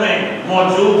शहरों में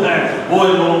मौजूद हैं वो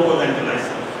इन लोगों को इवेंजलाइज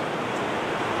करते हैं।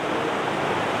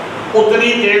 उतनी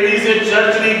तेजी से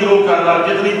चर्च नहीं ग्रो कर रहा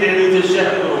जितनी तेजी से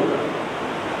शहर ग्रो कर रहा।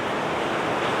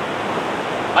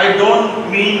 I don't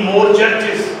mean more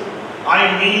churches, I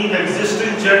mean the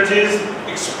existing churches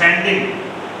expanding.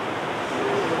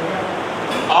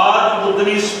 आज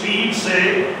उतनी स्पीड से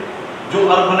जो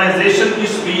अर्बनाइजेशन की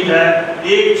स्पीड है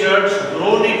एक चर्च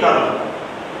ग्रो नहीं कर रहा,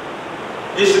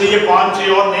 इसलिए 5-6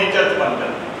 और नई चर्च बन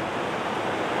गए।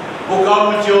 वो कब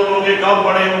मैच्योर होंगे, कब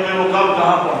बड़े होंगे, वो कब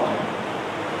कहाँ पहुंचे।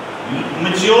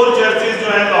 मैच्योर चर्चेज जो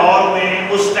है लाहौर में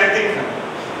वो स्टैटिक है,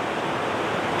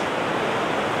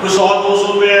 कुछ 100-200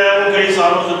 पे है वो कई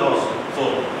सालों से 200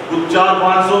 कुछ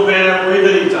 400-500 पे है वो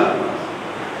इधर ही 400,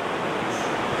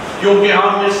 क्योंकि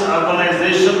हम इस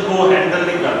अर्बनाइजेशन को हैंडल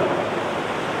नहीं कर पाते।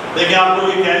 देखिए आपको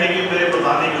ये कहने की मेरे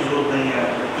बताने की जरूरत नहीं है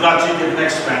कराची कितना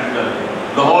एक्सपैंड कर गया,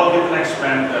 लाहौर कितना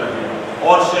एक्सपैंड कर गया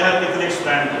और शहर कितने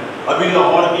एक्सपैंड कर। अभी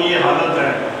लाहौर की ये हालत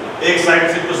है, एक साइड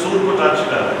से कसूर को टच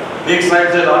कर रहा है, एक साइड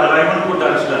से रायमंड को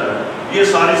टच कर रहा है, ये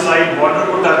सारी साइड बॉर्डर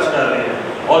को टच कर रही है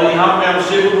और यहाँ पे हम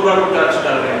शेखपुरा को टच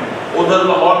कर रहे हैं। उधर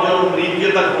लाहौर जो मरीज के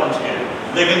तक पहुँच गए,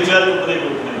 लेकिन चर्च उतने को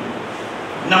उतने।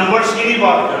 नंबर्स की नहीं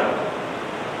बात कर,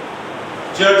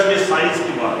 चर्च के साइज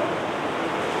की बात।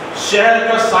 शहर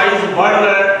का साइज बढ़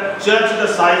रहा है, चर्च का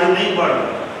साइज नहीं बढ़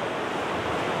रहा।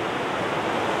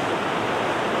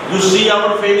 You see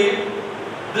our failure?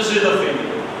 This is the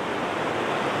failure.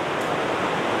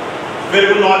 फिर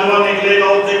कोई नौजवान निकलेगा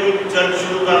उससे कोई चर्च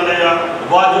शुरू कर लेगा,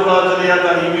 बाद जो पता चलेगा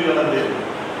तालीम भी गलत दे।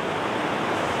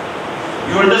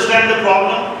 You understand the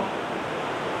problem?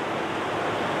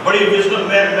 बड़ी विजडम।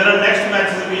 मेरा नेक्स्ट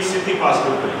मैसेज भी सिटी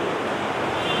पासपोर्ट पे,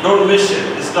 डोंट मिस इट,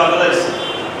 इसका अगला हिस्सा।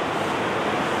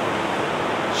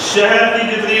 शहर की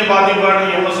जितनी आबादी बढ़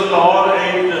रही है, मसलन लाहौर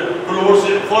 1 करोड़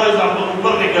से फॉर एग्जाम्पल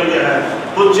ऊपर निकल गया है,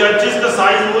 तो चर्चेस का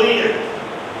साइज वही है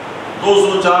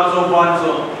 200, 400,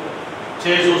 500,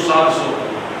 600, 700,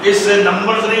 इससे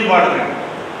नंबर्स नहीं बढ़ रहे।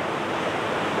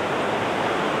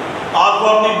 आपको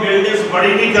अपनी बिल्डिंग्स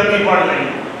बड़ी नहीं करनी पड़ रही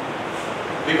है,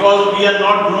 because we are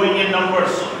not growing in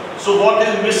numbers. So what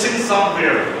is missing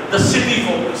somewhere? The city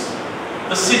focus,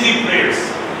 the city prayers,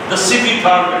 the city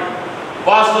target,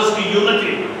 pastors की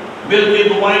unity, मिल के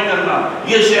दुआएं करना।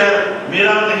 ये शहर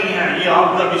मेरा नहीं है, ये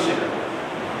आपका भी शहर है।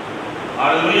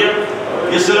 हालेलुया।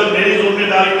 ये सिर्फ मेरी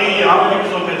जिम्मेदारी नहीं, ये आपकी भी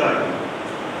जिम्मेदारी है।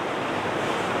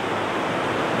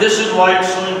 This is why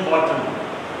it's so important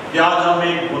कि आज हम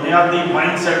एक बुनियादी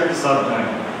माइंडसेट के साथ जाएं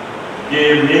कि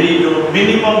मेरी जो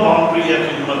मिनिमम बाउंड्री है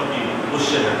खिदमत की वो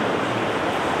शहर है,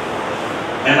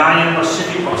 and I am a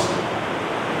city pastor.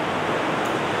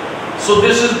 So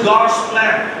this is God's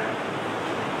plan.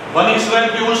 बनी इसराइल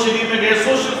क्यों सिटी में गए?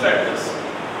 Social factors.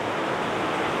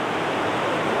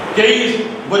 कई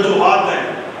वजूहात हैं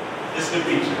इसके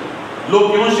पीछे, लोग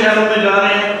क्यों शहरों में जा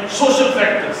रहे हैं? Social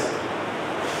factors.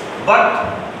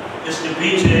 बट इसके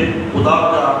पीछे खुदा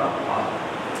का हाथ।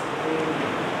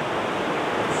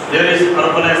 There is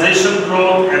urbanization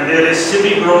growth and there is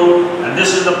city growth and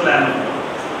this is the plan of God.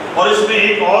 और इसमें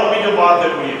एक और भी जो बात है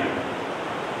वो ये है,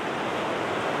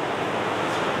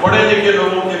 पढ़े लिखे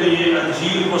लोगों के लिए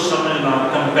अंजील को समझना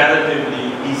कंपैरेटिवली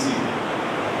इजी है।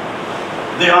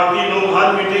 देहाती लोग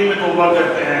हर मीटिंग में तौबा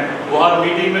करते हैं, वो हर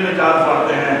मीटिंग में निजात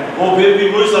पाते हैं, वो फिर भी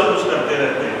वही सब कुछ करते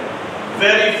रहते हैं।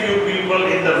 Very few people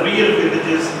in the real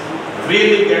villages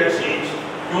really get changed,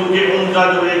 क्योंकि उनका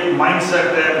जो एक माइंडसेट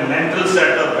है, मेंटल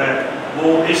सेटअप है,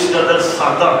 वो इस कदर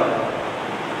सादा है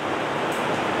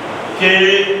कि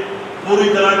पूरी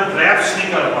तरह ग्रैप्स नहीं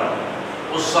कर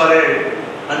पाते उस सारे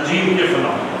अंजील के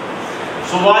phenomena.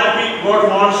 So why God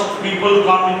wants people to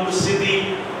come into the city?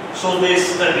 So they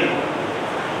study,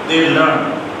 they learn,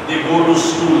 they go to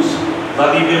schools.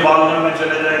 तालीम बालगा में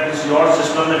चले जाएं, किसी और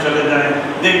सिस्टम में चले जाएं,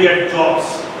 they get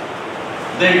jobs,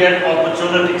 they get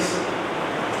opportunities,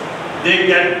 they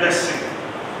get blessing,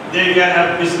 they can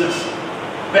have business.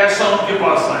 पैसा उनके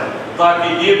पास आए ताकि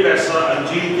ये पैसा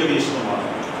अंजील के लिए इस्तेमाल हो।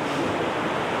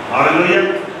 हालेलुया।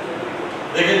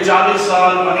 लेकिन 40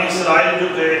 साल बनी इसराइल जो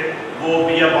थे वो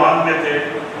बियाबान में थे,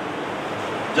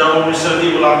 जब वो मिस्र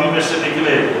की गुलामी में से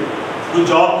निकले, कुछ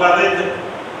जॉब कर रहे थे,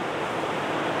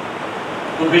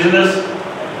 कुछ बिजनेस,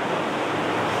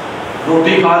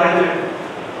 रोटी खा रहे थे,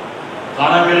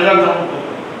 खाना मिल रहा था उनको,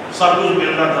 सब कुछ मिल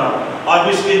रहा था। अब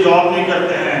इसलिए जॉब नहीं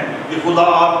करते हैं कि खुदा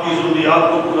आपकी ज़रूरियात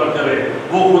को पूरा करे,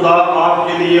 वो खुदा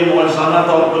आपके लिए मुआज़ाना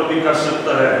तौर पर भी कर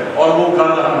सकता है और वो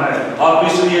कर रहा है। आप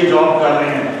इसलिए जॉब कर रहे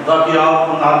हैं ताकि आप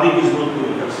मुनादी की जरूरत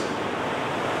पूरी कर सकें,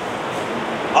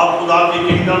 आप खुदा की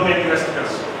किंगडम में इन्वेस्ट कर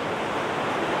सकें।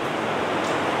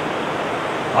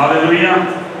 हालेलुया।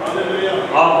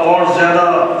 आप और ज़्यादा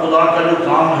खुदा का जो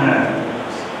काम है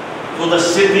So the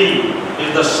city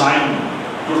is the sign,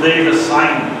 today the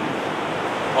sign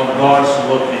of God's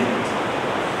working.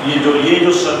 ये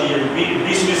जो सदी है,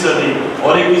 20वीं सदी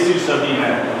और 21वीं सदी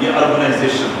है, ये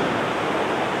अर्बनाइजेशन है।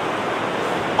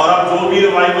 और अब जो भी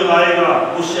रिवाइवल आएगा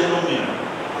उस शहरों में है।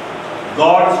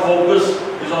 God's focus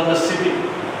is on the city.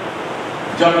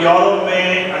 जब यूरोप में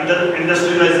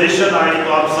इंडस्ट्रियलाइजेशन आई तो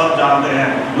आप सब जानते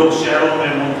हैं लोग शहरों में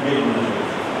मुंतकिल होने लगे,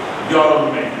 यूरोप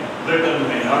में, ब्रिटेन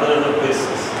में, other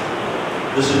places.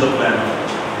 This is the plan,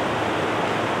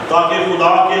 ताकि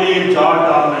खुदा के लिए जान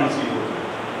डालना इसी हो,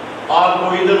 आपको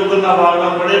इधर उधर ना भागना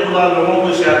पड़े, खुदा लोगों को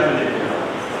शहर में लेके आए।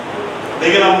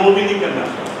 लेकिन हम वो भी नहीं करना।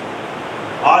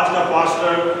 आज का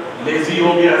पास्टर लेजी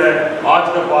हो गया है, आज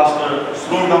का पास्टर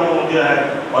स्लो डाउन हो गया है,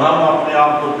 और हम अपने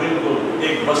आप को बिल्कुल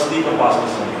एक बस्ती का पास्टर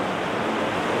समझते।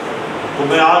 तो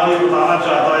मैं आज ये बताना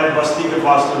चाहता हूँ, बस्ती के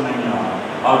पास्टर नहीं है,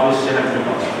 आप इस शहर के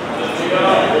पास्टर।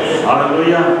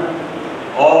 हालेलुया।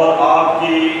 और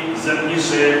आपकी जिंदगी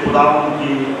से खुदावंद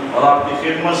की और आपकी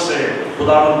खिदमत से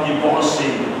खुदावंद की बहुत सी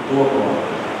दुआ को।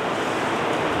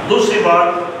 दूसरी बात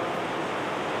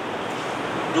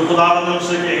जो खुदावंद ने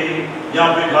उनसे कही,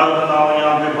 यहाँ पे घर बनाओ,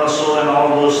 यहाँ पे बसो एंड ऑल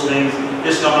दोस थिंग्स,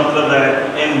 इसका मतलब है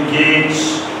एंगेज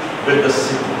विद द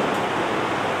सिटी।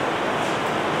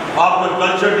 आपका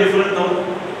कल्चर डिफरेंट हो,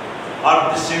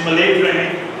 आप डिसिमुलेट रहें,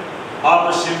 आप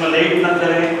डिसिमुलेट न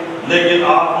करें, लेकिन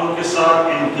आप उनके साथ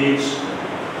एंगेज।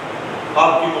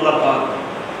 आपकी मुलाकात,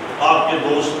 आपके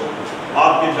दोस्त,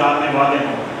 आपके जानने वाले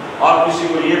हों, आप किसी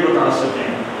को ये बता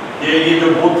सकें कि ये जो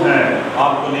बुत हैं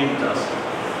आपको नहीं बता सकते।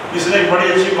 किसी ने एक बड़ी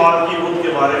अच्छी बात की बुत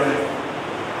के बारे में,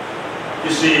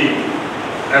 किसी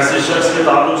ऐसे शख्स के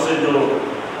ताल्लुक से जो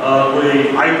कोई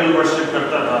आइडल वर्शिप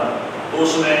करता था, तो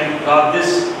उसने कहा this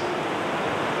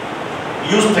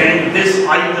you think this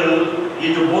idol,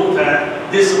 ये जो बुत है,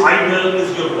 this idol is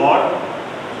your God?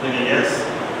 Yes.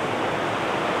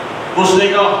 उसने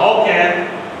कहा how can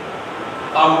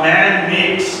a man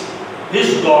makes his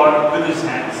God with his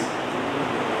hands?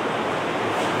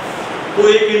 तो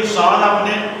एक इंसान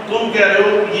अपने, तुम कह रहे हो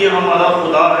ये हमारा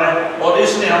खुदा है और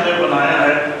इसने हमें बनाया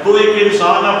है, तो एक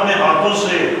इंसान अपने हाथों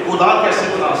से खुदा कैसे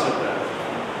बना सकता है?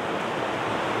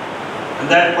 And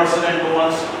that person and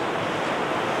woman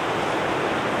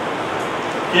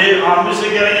कि हम इसे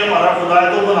कह रहे हैं हमारा खुदा है,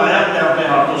 तो बनाया हमने अपने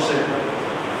हाथों से।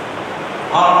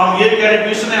 हाँ, हम ये कह रहे हैं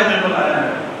किसने हमें बनाया है,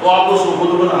 तो आप उसको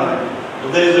खुद बना रहे हैं। तो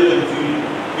there is a confusion.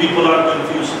 People are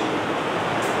confused.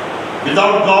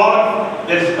 Without God,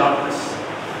 there is darkness.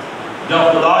 जब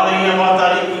खुदा नहीं है वहाँ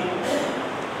तारीकी।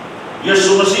 यीशु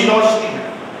मसीह रोशनी है,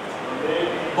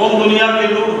 तुम दुनिया के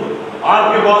नूर,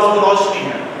 आपके पास वो रोशनी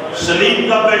है, सलीम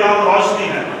का पैगाम रोशनी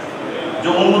है जो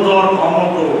उम्मतों और कौमों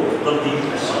को तब्दील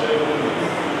करे।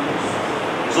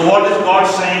 So what is God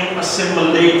saying?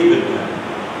 Assimilate with them.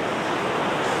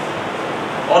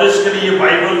 और इसके लिए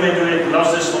बाइबल में जो एक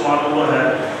लफ्ज़ इस्तेमाल हुआ है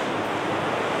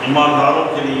ईमानदारों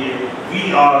के लिए, we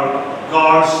are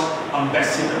God's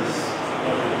ambassadors.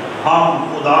 हम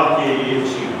खुदा के लिए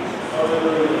चीज़।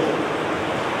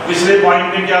 पिछले पॉइंट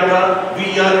में क्या था? We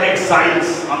are exiles,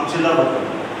 हम चिल्ला बता।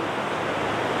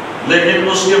 लेकिन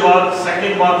उसके बाद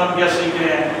सेकंड बात हम क्या सीख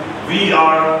रहे हैं? We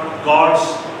are God's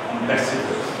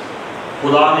ambassadors.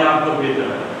 खुदा ने आपको भेजा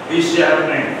है इस शहर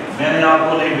में, मैंने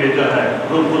आपको नहीं भेजा है,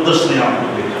 रूह कुद्दस ने आपको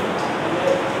भेजा है।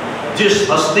 जिस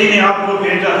हस्ती ने आपको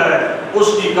भेजा है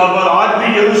उसकी कब्र आज भी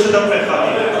यरूशलेम में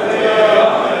खाली है।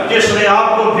 जिसने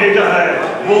आपको भेजा है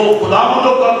वो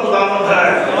खुदावंदों का खुदावंद है,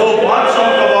 वो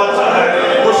बादशाहों का बादशाह है,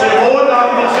 उसे वो नाम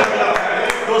मिल सकता है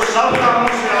जो सब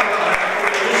नामों से आता है,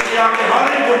 जिसकी आपने हर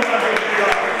एक गुण का भेजा,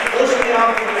 उसने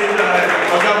आपको भेजा है।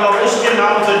 और जब आप उसके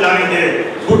नाम से जाएंगे,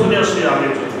 घुटने उसके आगे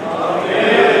चलेंगे।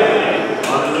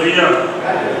 Hallelujah.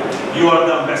 You are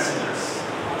the ambassadors.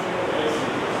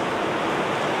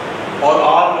 और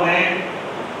आपने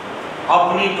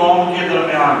अपनी कौम के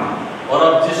दरमियान और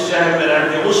अब जिस शहर में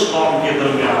रहते हैं उस कौम के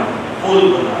दरमियान पुल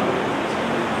बना,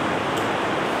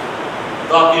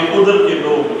 ताकि उधर के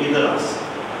लोग इधर आ सकें।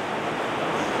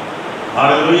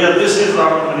 Hallelujah. This is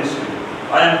our ministry.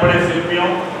 I am पढ़े फिलिपियों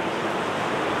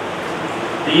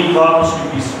 3 बाब उसकी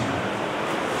 20 में।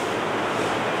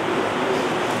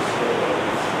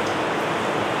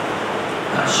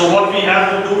 So what we have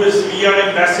to do is we are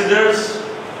ambassadors.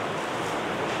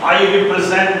 I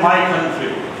represent my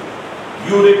country.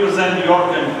 You represent your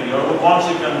country. और वो कौन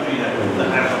सी country है?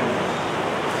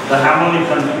 The heavenly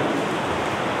country.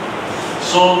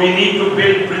 So we need to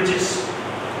build bridges.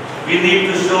 We need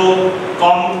to show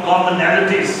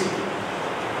commonalities.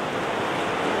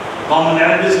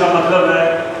 Commonalities का मतलब है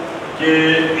कि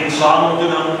इंसानों के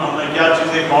हमें क्या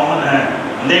चीज़ें कॉमन हैं,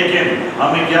 लेकिन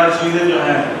हमें क्या चीज़ें जो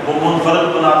हैं वो मुनफरद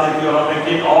बना देती है और हमें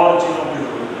किन और चीज़ों की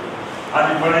जरूरत है।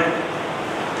 آج پڑھیں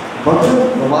وطن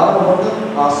ہمارا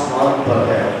وطن آسمان پر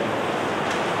ہے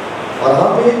اور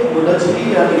ہم ایک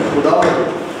منجی یعنی خدا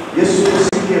یسوع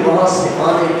مسیح کے وہاں سے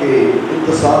آنے کے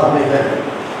انتظار میں ہیں.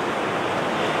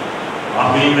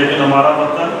 آمین. لیکن ہمارا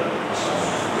وطن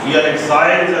we are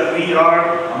exiled and we are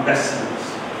ambassadors.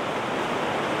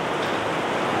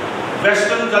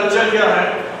 Western culture کیا ہے؟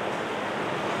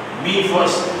 me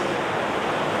first.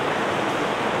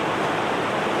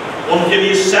 ان کے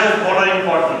لیے سیلف بڑا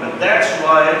امپورٹنٹ ہے. That's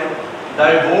why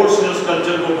ڈائیورس نے اس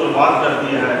کلچر کو برباد کر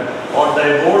دیا ہے. اور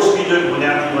ڈائیورس کی جو ایک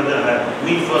بنیادی وجہ ہے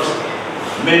me first.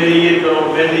 میرے لیے یہ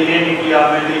کرو، میرے لیے یہ نہیں کیا،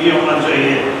 میرے لیے یہ ہونا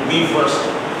چاہیے. me first.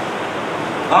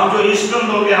 ہم جو ایسٹرن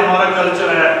لوگ ہیں ہمارا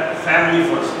کلچر ہے فیملی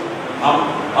فرسٹ.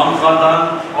 ہم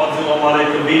خاندان اور جو ہمارے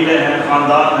قبیلے ہیں،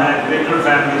 خاندان ہیں، گریٹر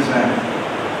فیملیز ہیں،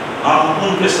 ہم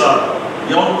ان کے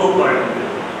ساتھ یا ان کو پرائیورٹی دیں.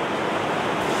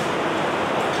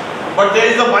 But there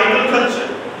is a Bible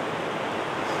culture.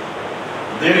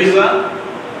 There is a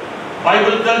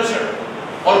Bible culture.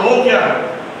 اور وہ کیا ہے؟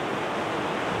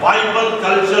 Bible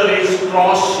culture is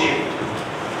cross-shaped.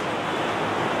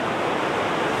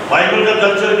 Bible کا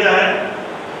کلچر کیا ہے؟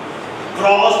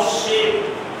 cross-shaped.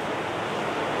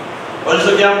 اور اس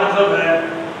کا کیا مطلب ہے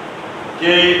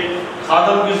کہ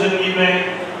خادم کی زندگی میں،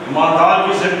 ایماندار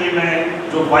کی زندگی میں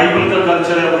جو بائبل کا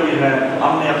کلچر ہے وہ یہ ہے،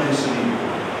 ہم نے اپنی زندگی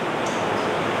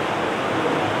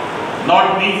not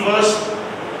me first,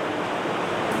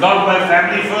 not my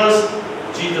family first,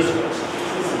 Jesus first.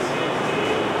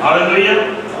 Hallelujah.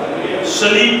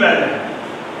 صلیب پہلے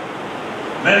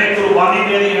میں نے قربانی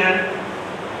دینی ہے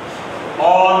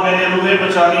اور میں نے روحیں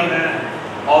بچانی ہیں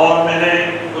اور میں نے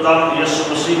خدا یسوع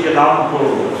مسیح کے نام کو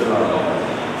چلانا ہے.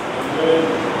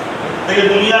 لیکن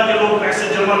دنیا کے لوگ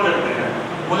پیسے جمع کرتے ہیں،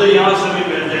 مجھے یہاں سے بھی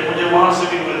مل جائے، مجھے وہاں سے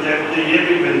بھی مل جائے، مجھے یہ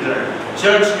بھی مل جائے.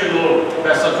 چرچ کے لوگ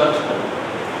پیسہ خرچ کرتے ہیں،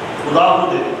 خدا کو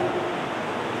دے دیں،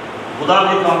 خدا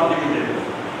کے کام کے لیے دے دیں.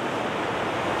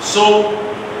 So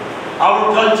our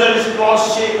culture is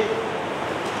cross-shaped.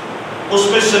 اس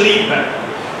میں صلیب ہے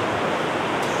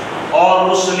اور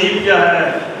وہ صلیب کیا ہے؟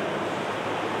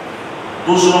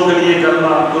 دوسروں کے لیے کرنا،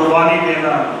 قربانی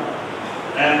دینا،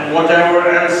 and whatever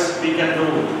else we can do,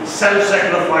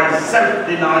 self-sacrifice,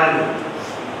 self-denial,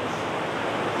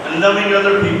 and loving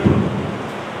other people.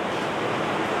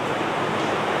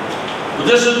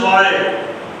 This is why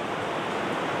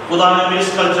خدا نے بھی اس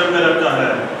کلچر میں رکھا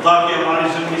ہے تاکہ ہماری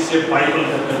زندگی سے بائبل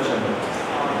کا کلچر ہے.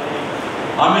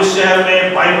 ہم اس شہر میں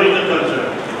بائبل کا کلچر ہے.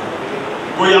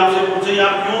 کوئی آپ سے پوچھے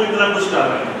آپ کیوں اتنا کچھ کر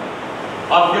رہے ہیں،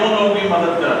 آپ کیوں لوگوں کی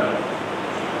مدد کر رہے ہیں؟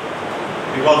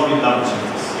 Because we love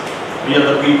Jesus. We are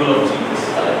the people of Jesus.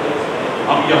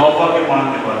 ہم یہوہ کے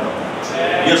ماننے والے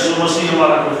ہیں. یسوع مسیح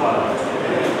ہمارا کفارہ ہے.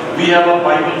 We have a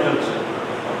Bible culture.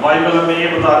 Bible ہمیں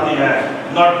یہ بتاتی ہے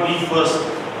not me first,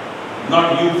 not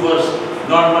you first,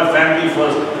 not my family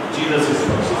first, Jesus is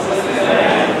first.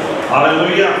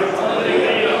 Hallelujah.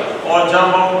 اور جب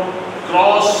ہم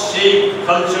کراس شیپ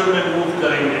کلچر میں موو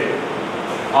کریں گے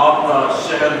آپ کا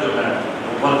شہر جو ہے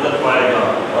برکت پائے گا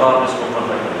اور آپ اس کو پتہ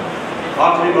کریں گے.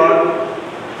 آخری بار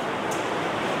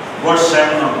ورس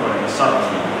 7 ہم پڑھیں گے. 7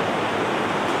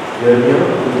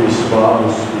 اس بار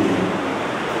اس کی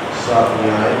 7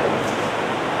 آئے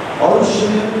اور اس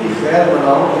شہر کی خیر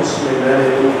مناؤ جس میں میں نے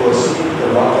تم کو اسیر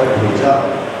کروا کر بھیجا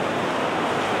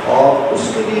اور اس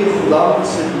کے لیے خدا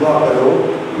سے دعا کرو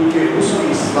کیونکہ اس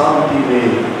کی سلامتی میں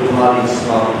تمہاری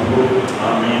سلامتی ہو.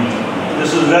 آمین.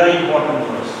 This is very important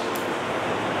for us.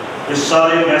 اس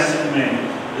سارے میسج میں،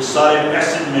 اس سارے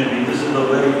میسج میں بھی this is the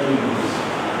very key verse.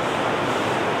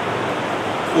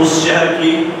 اس شہر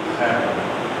کی خیر،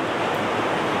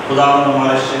 خدا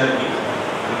ہمارے شہر کی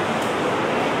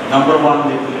نمبر 1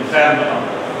 دیکھتے ہیں خیر بناؤ.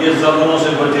 یہ زلزلوں سے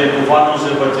بچے، طوفانوں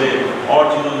سے بچے اور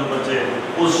چیزوں سے بچے.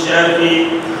 اس شہر کی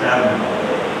خیر بناؤ.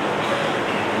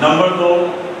 نمبر 2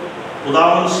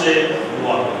 خداوند سے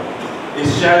دعا. اس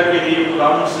شہر کے لیے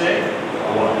خداوند سے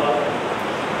دعا.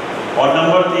 اور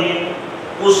نمبر 3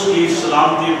 اس کی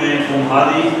سلامتی میں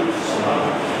تمہاری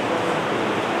سلامتی.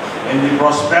 In the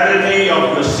prosperity of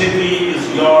your city is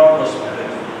your prosperity.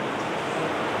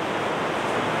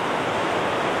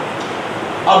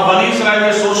 اب بنی اسرائیل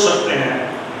یہ سوچ سکتے ہیں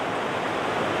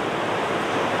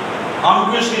ہم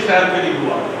کیوں اس کی خیر کے لیے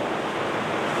دعا.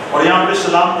 اور یہاں پہ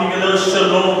سلامتی کے لفظ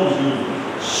شلوم.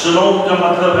 شلوم کا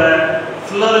مطلب ہے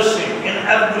flourishing in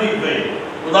every way.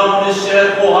 خدا اپنے شہر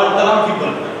کو ہر طرح کی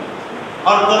برکت،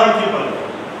 ہر طرح کی برکت.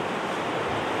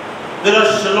 دل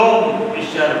شلوم اس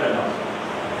شہر کا نام.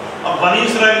 اب بنی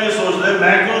اسرائیل یہ سوچ رہے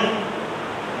میں کیوں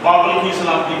بابل کی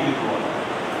سلامتی کی دعا.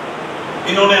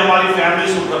 انہوں نے ہماری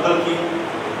فیملیز کو قتل کی،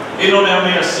 انہوں نے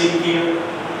ہمیں اسیر کیا،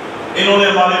 انہوں نے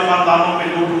ہمارے خاندانوں میں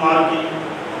لوٹ مار کی،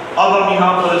 اب ہم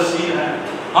یہاں پر اسیر ہیں،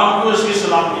 ہم کیوں اس کی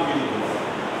سلامتی کے لیے دعا؟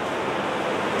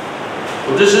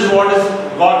 This is what is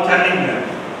God telling them.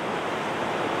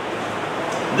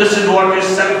 This is what is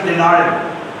self-denial.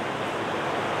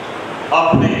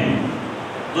 اپنے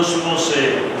دشمنوں سے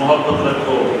محبت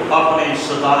رکھو، اپنے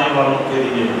ستانے والوں کے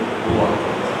لیے دعا کرو۔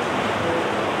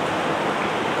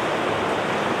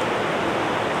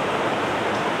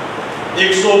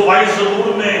 122 زبور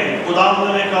میں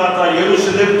خداوند نے کہا تھا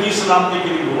یروشلم کی سلامتی کے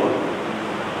لیے دعا کرو۔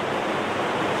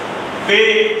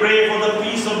 Pray for the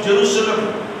peace of Jerusalem.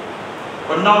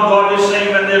 But now God is saying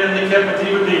when they are in the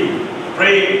captivity,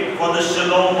 pray for the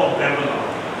shalom of Babylon.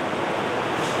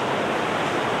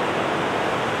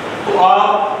 تو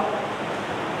آپ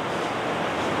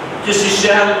کسی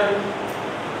شہر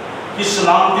کی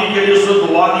سلامتی کے لیے اس کو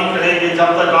دعا نہیں کریں گے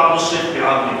جب تک آپ اس سے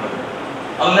پیار نہیں کریں۔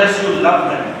 Unless you love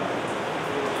them,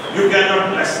 you cannot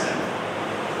bless them.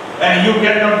 And you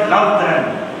cannot love them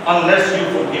unless you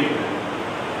forgive them.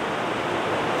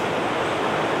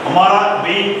 ہمارا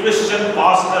being Christian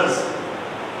pastors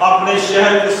اپنے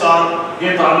شہر کے ساتھ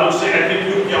یہ تعلق سے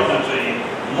ایٹیٹیوڈ کیا ہونا چاہیے؟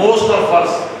 Most of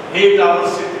us hate our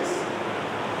cities.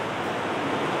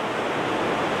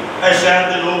 اے شہر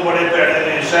کے لوگ بڑے پیڑے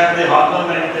نے، شہر کے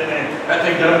حاکم رہتے ہیں،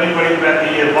 ایسے گرمی بڑی پیتی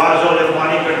ہے، بارش ہو رہے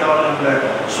پانی کٹا ہو رہا ہے،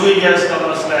 سوئی گیس کا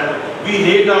مسئلہ ہے۔ We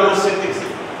hate our cities.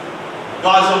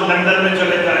 کاش ہم لندن میں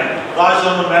چلے جائیں، کاش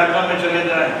ہم امریکہ میں چلے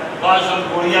جائیں، کاش ہم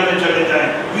کوریا میں چلے جائیں۔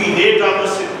 We hate our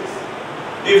cities.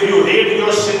 If you hate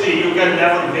your city, you can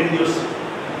never win your city.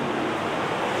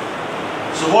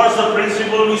 So what's the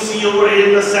principle we see over here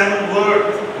in the 7th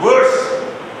verse?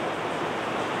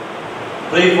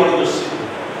 Pray for your city.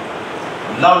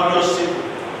 Love your city.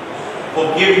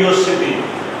 Forgive your city.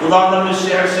 خدا ہمیں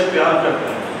شہر سے پیار کرتا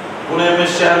ہے، انہیں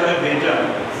ہمیں شہر میں بھیجا ہے،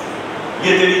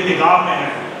 یہ تیری نگاہ میں ہے،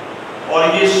 اور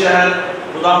یہ شہر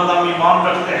خدا ہم ایمان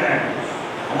رکھتے ہیں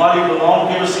ہماری دعاؤں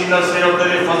کے وسیلہ سے اور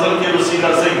تیرے فضل کے وسیلہ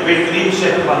سے ایک بہترین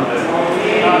شہر بن جائے،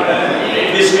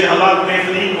 اس کے حالات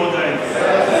بہترین ہو جائیں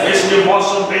گے، اس کے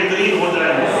موسم بہترین ہو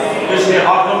جائیں گے، اس کے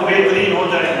حاکم بہترین ہو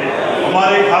جائیں گے،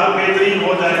 ہمارے گھر بہترین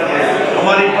ہو جائیں گے،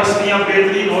 ہماری بستیاں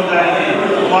بہترین ہو جائیں گی،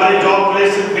 ہماری جاب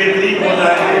پلیسز بہترین ہو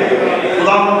جائیں گے۔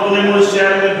 خدا تو نے مجھے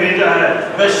شہر میں بھیجا ہے،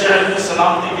 میں شہر کی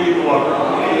سلامتی کے لیے دعا کروں۔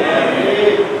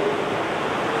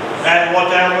 And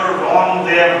whatever wrong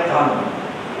they have done,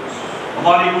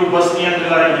 ہماری کوئی بستیاں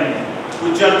جلائی گئی،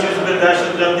 کوئی چرچز میں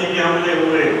دہشت گردی کے حملے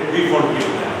ہوئے، we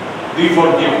forgive them. We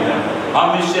forgive them.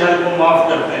 ہم اس شہر کو معاف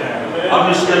کرتے ہیں، ہم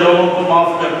اس کے لوگوں کو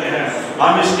معاف کرتے ہیں،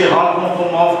 ہم اس کے حاکموں کو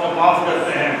معاف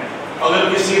کرتے ہیں۔ اگر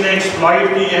کسی نے ایکسپلائٹ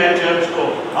کی ہے چرچ کو،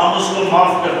 ہم اس کو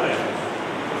معاف کرتے ہیں۔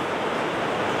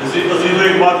 عزیزو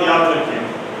ایک بات یاد رکھیں،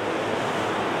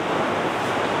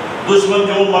 دشمن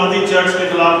جو مرضی چرچ کے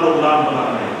خلاف پروگرام بنا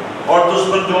رہے ہیں اور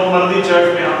دشمن جو مرضی چرچ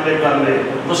میں حملے کر لے،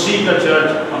 مسیح کا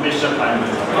چرچ ہمیشہ قائم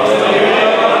رہے گا۔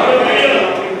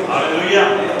 ہاللیلویا۔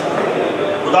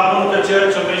 خداوند کا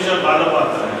چرچ ہمیشہ غالب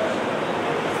آتا ہے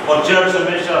اور چرچ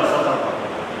ہمیشہ فتح پاتا ہے۔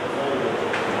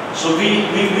 So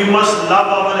we must love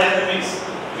our enemies.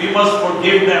 We must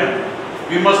forgive them.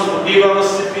 We must forgive our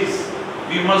cities.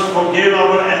 We must forgive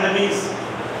our enemies.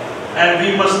 And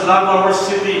we must love our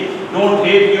city. Don't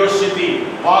hate your city.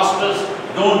 Pastors,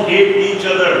 don't hate each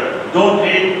other. Don't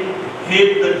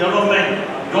hate the government.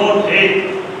 Don't hate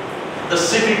the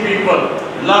city people.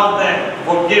 Love them.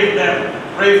 Forgive them.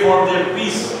 Pray for their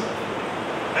peace.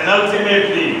 And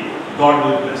ultimately, God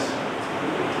will bless you.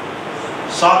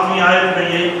 7ویں آیت میں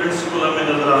یہی principal ہمیں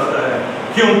نظر آتا ہے،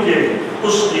 کیونکہ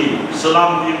اس کی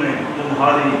سلامتی میں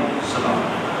تمہاری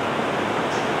سلامتی۔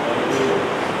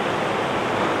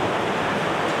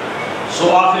 سو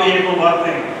آخری ایک دو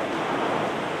باتیں،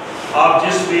 آپ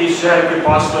جس بھی شہر کے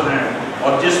پاسٹر ہیں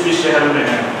اور جس بھی شہر میں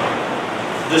ہیں،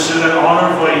 this is an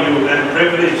honor for you and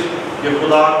privilege کہ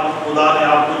خدا نے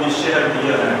آپ کو یہ شہر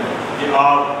دیا ہے کہ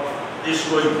آپ اس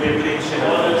کو ایک بہترین شہر،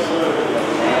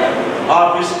 آپ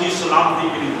اس کی سلامتی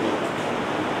کے لیے دعا۔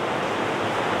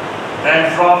 And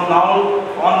from now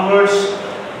onwards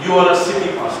you are a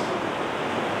city pastor.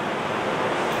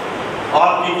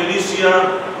 آپ کی کلیسیا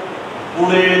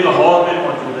پورے لاہور میں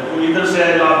موجود ہے، کوئی ادھر سے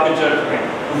آئے گا آپ کے چرچ میں،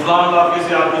 کوئی فلان علاقے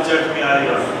سے آپ کے چرچ میں آئے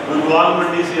گا، کوئی گوال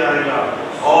منڈی سے آئے گا،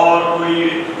 اور کوئی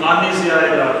کانی سے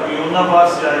آئے گا، کوئی یوناس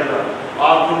سے آئے گا۔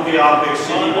 آپ کیونکہ آپ ایک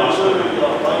سٹی پاسٹر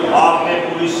ہیں، آپ نے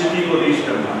پوری سٹی کو ریچ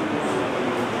کرنا ہے۔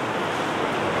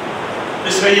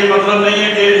 اس کا یہ مطلب نہیں ہے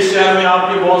کہ اس شہر میں آپ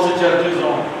کے بہت سے چرچز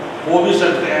ہوں، وہ بھی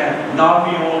سکتے ہیں،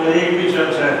 نامی ہوں، ایک بھی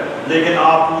چرچ ہے، لیکن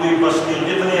آپ پوری بستی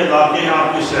جتنے علاقے ہیں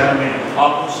آپ کے شہر میں،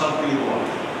 آپ ان سب کے لیے دعا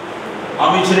کریں۔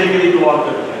 ہم اچھرے کے لیے دعا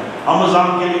کرتے ہیں، ہم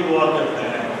ازام کے لیے دعا کرتے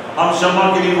ہیں، ہم شمع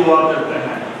کے لیے دعا کرتے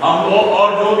ہیں، ہم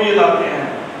اور جو بھی علاقے ہیں۔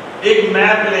 ایک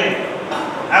میپ لیں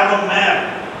have a map,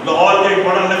 लाहौर का एक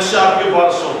बड़ा नक्शा आपके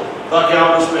पास हो ताकि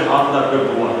आप उस पे हाथ रखकर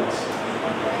दुआ कर सकें।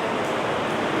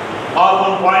 आप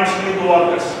उन पॉइंट्स के लिए दुआ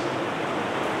कर सकें।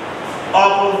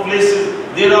 आप उन places,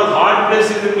 there are hard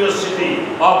places in your city,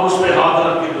 आप उस पे हाथ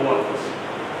रख के दुआ कर सकें।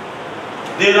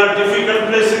 There are difficult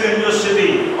places in your city,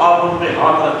 आप उन पे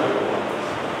हाथ रख के दुआ कर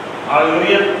सकें।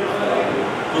 हालेलुया।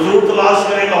 तो जरूर तलाश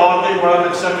करें, लाहौर का एक बड़ा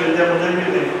नक्शा मिल जाए, मुझे भी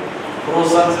दे,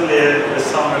 प्रोसन से ले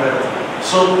सामने रहता है।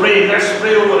 So pray, let's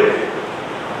pray over it.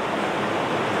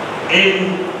 इन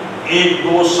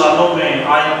 1-2 सालों में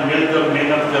आए मिलकर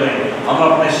मेहनत करें, हम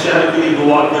अपने शहर के लिए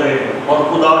दुआ करें और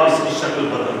खुदा इसकी शक्ल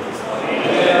बदल दे,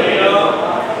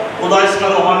 खुदा इसका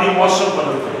रूहानी मौसम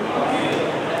बदल दे।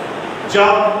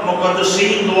 जब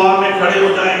मुक़द्दसीन दुआ में खड़े हो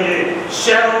जाएंगे,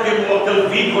 शहरों के मुवक्किल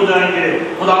वीक हो जाएंगे,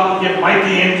 खुदा उनके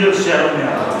माइटी एंजल शहरों में आ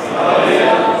जाएंगे।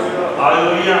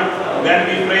 Hallelujah. When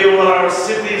we pray over our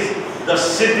cities, the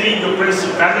city, the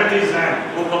principalities हैं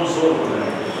वो कमजोर हो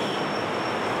जाएंगे।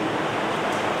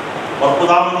 और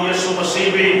खुदावंद यीशु मसीह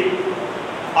भी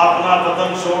अपना वतन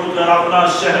छोड़कर, अपना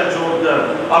शहर छोड़कर,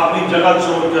 अपनी जगह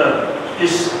छोड़कर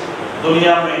इस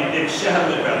दुनिया में एक शहर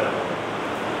में पैदा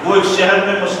हुआ। वो एक शहर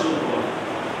में मसलूब हुआ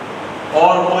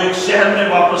और वो एक शहर में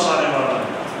वापस आने वाला है।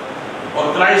 और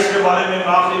क्राइस्ट के बारे में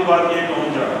मैं आखिरी बात ये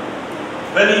कहूँगा,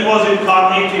 when he was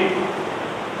incarnated,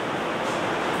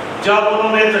 जब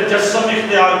उन्होंने तजस्सुम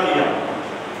इख्तियार किया,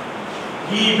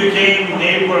 he became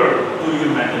neighbor to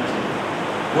humanity,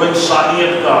 वो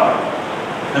इंसानियत का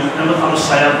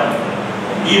हमसाया बन गया।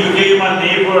 He became a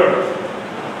neighbor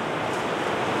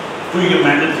to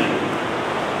humanity,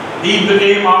 he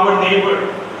became our neighbor,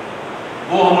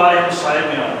 वो हमारे हमसाये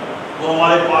में आया, वो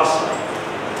हमारे पास आया।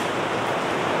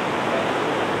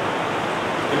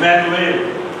 इमैनुएल,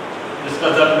 जिसका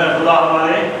जन्म है खुदा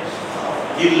हमारे,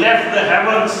 he left the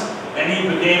heavens and he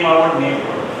became our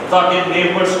neighbor, ताकि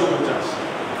neighbors को बचा सके।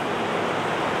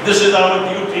 This is our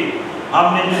duty।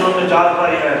 हमने जो निजात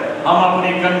पाई है, हम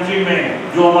अपनी कंट्री में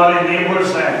जो हमारे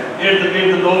नेबर्स हैं, इर्द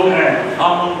गिर्द लोग हैं,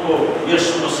 हम उनको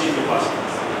यीशु मसीह के पास ले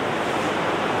सकते।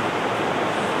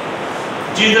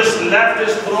 Jesus left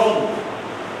his throne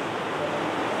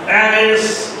and his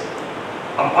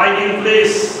abiding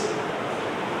place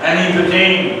and he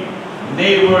became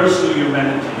neighbors to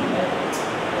humanity।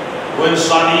 वो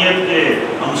इंसानियत के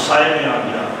हमसाये में आ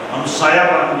गया, हमसाया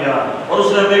बन गया और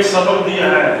उसने हमें एक सबक दिया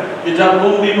है कि जब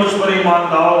तुम भी मुझ पर ईमान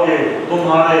लाओगे,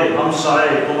 तुम्हारे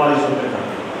हमसाये तुम्हारी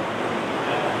जिम्मेदारी।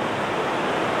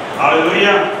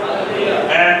 हालेलुया।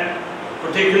 एंड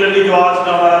पर्टिकुलरली जो आज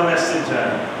का हमारा मैसेज है,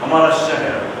 हमारा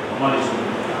शहर, हमारी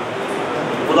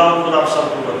जिम्मेदारी। खुदा आप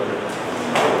सबको बरकत।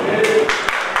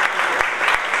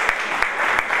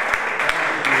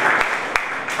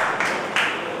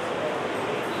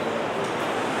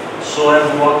 सो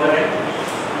दुआ करें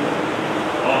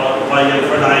और भाई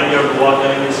अल्फ्रेड आएंगे और दुआ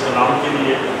करेंगे इस कलाम के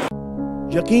लिए।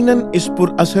 यकीनन इस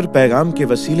पुरअसर पैगाम के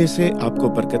वसीले से आपको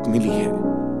बरकत मिली है।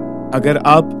 अगर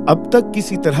आप अब तक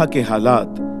किसी तरह के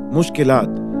हालात,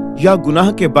 मुश्किलात या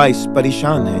गुनाह के बाइस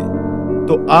परेशान हैं,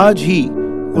 तो आज ही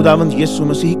खुदावंद यीशु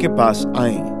मसीह के पास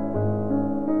आएं।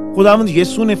 खुदावंद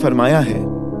यीशु ने फरमाया है,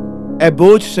 ए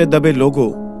बोझ से दबे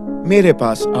लोगों, मेरे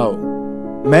पास आओ,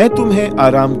 मैं तुम्हें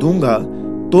आराम दूंगा,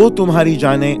 तो तुम्हारी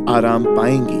जानें आराम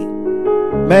पाएंगी।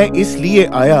 मैं इसलिए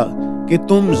आया कि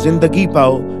तुम जिंदगी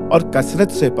पाओ और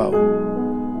कसरत से पाओ।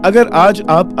 अगर आज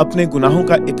आप अपने गुनाहों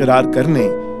का इकरार करने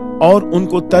और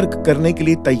उनको तर्क करने के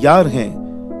लिए तैयार हैं,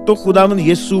 तो खुदावंद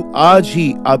यीशु आज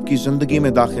ही आपकी जिंदगी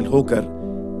में दाखिल होकर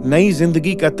नई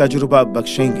जिंदगी का तजुर्बा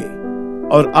बख्शेंगे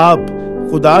और आप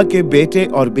खुदा के बेटे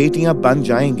और बेटियां बन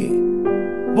जाएंगे।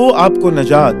 वो आपको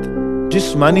नजात,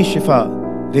 जिस्मानी शिफा,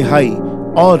 रिहाई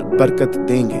और बरकत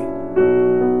देंगे।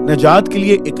 नजात के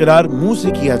लिए इकरार मुंह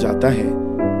से किया जाता है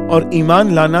और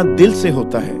ईमान लाना दिल से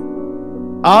होता है।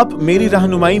 आप मेरी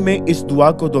रहनुमाई में इस दुआ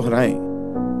को दोहराएं,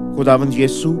 खुदावंद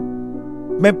यीशु,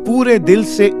 मैं पूरे दिल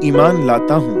से ईमान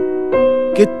लाता हूं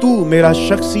कि तू मेरा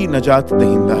शख्सी नजात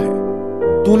दहिंदा है।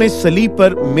 तूने सलीब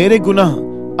पर मेरे गुनाह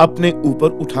अपने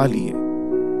ऊपर उठा लिए।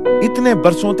 इतने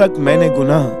बरसों तक मैंने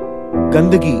गुनाह,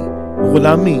 गंदगी,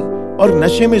 गुलामी और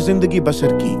नशे में जिंदगी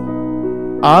बसर की।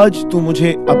 आज तू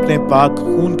मुझे अपने पाक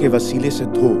खून के वसीले से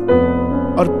धो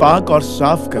और पाक और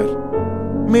साफ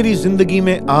कर। मेरी जिंदगी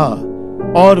में आ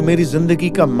और मेरी जिंदगी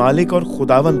का मालिक और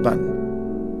खुदावंद बन।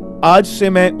 आज से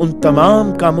मैं उन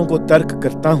तमाम कामों को तर्क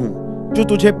करता हूं जो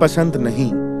तुझे पसंद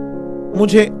नहीं।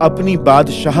 मुझे अपनी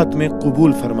बादशाहत में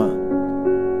कबूल फरमा।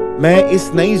 मैं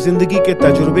इस नई जिंदगी के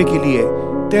तजुर्बे के लिए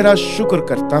तेरा शुक्र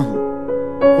करता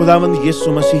हूं। खुदावंद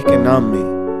यीशु मसीह के नाम में,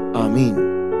 आमीन।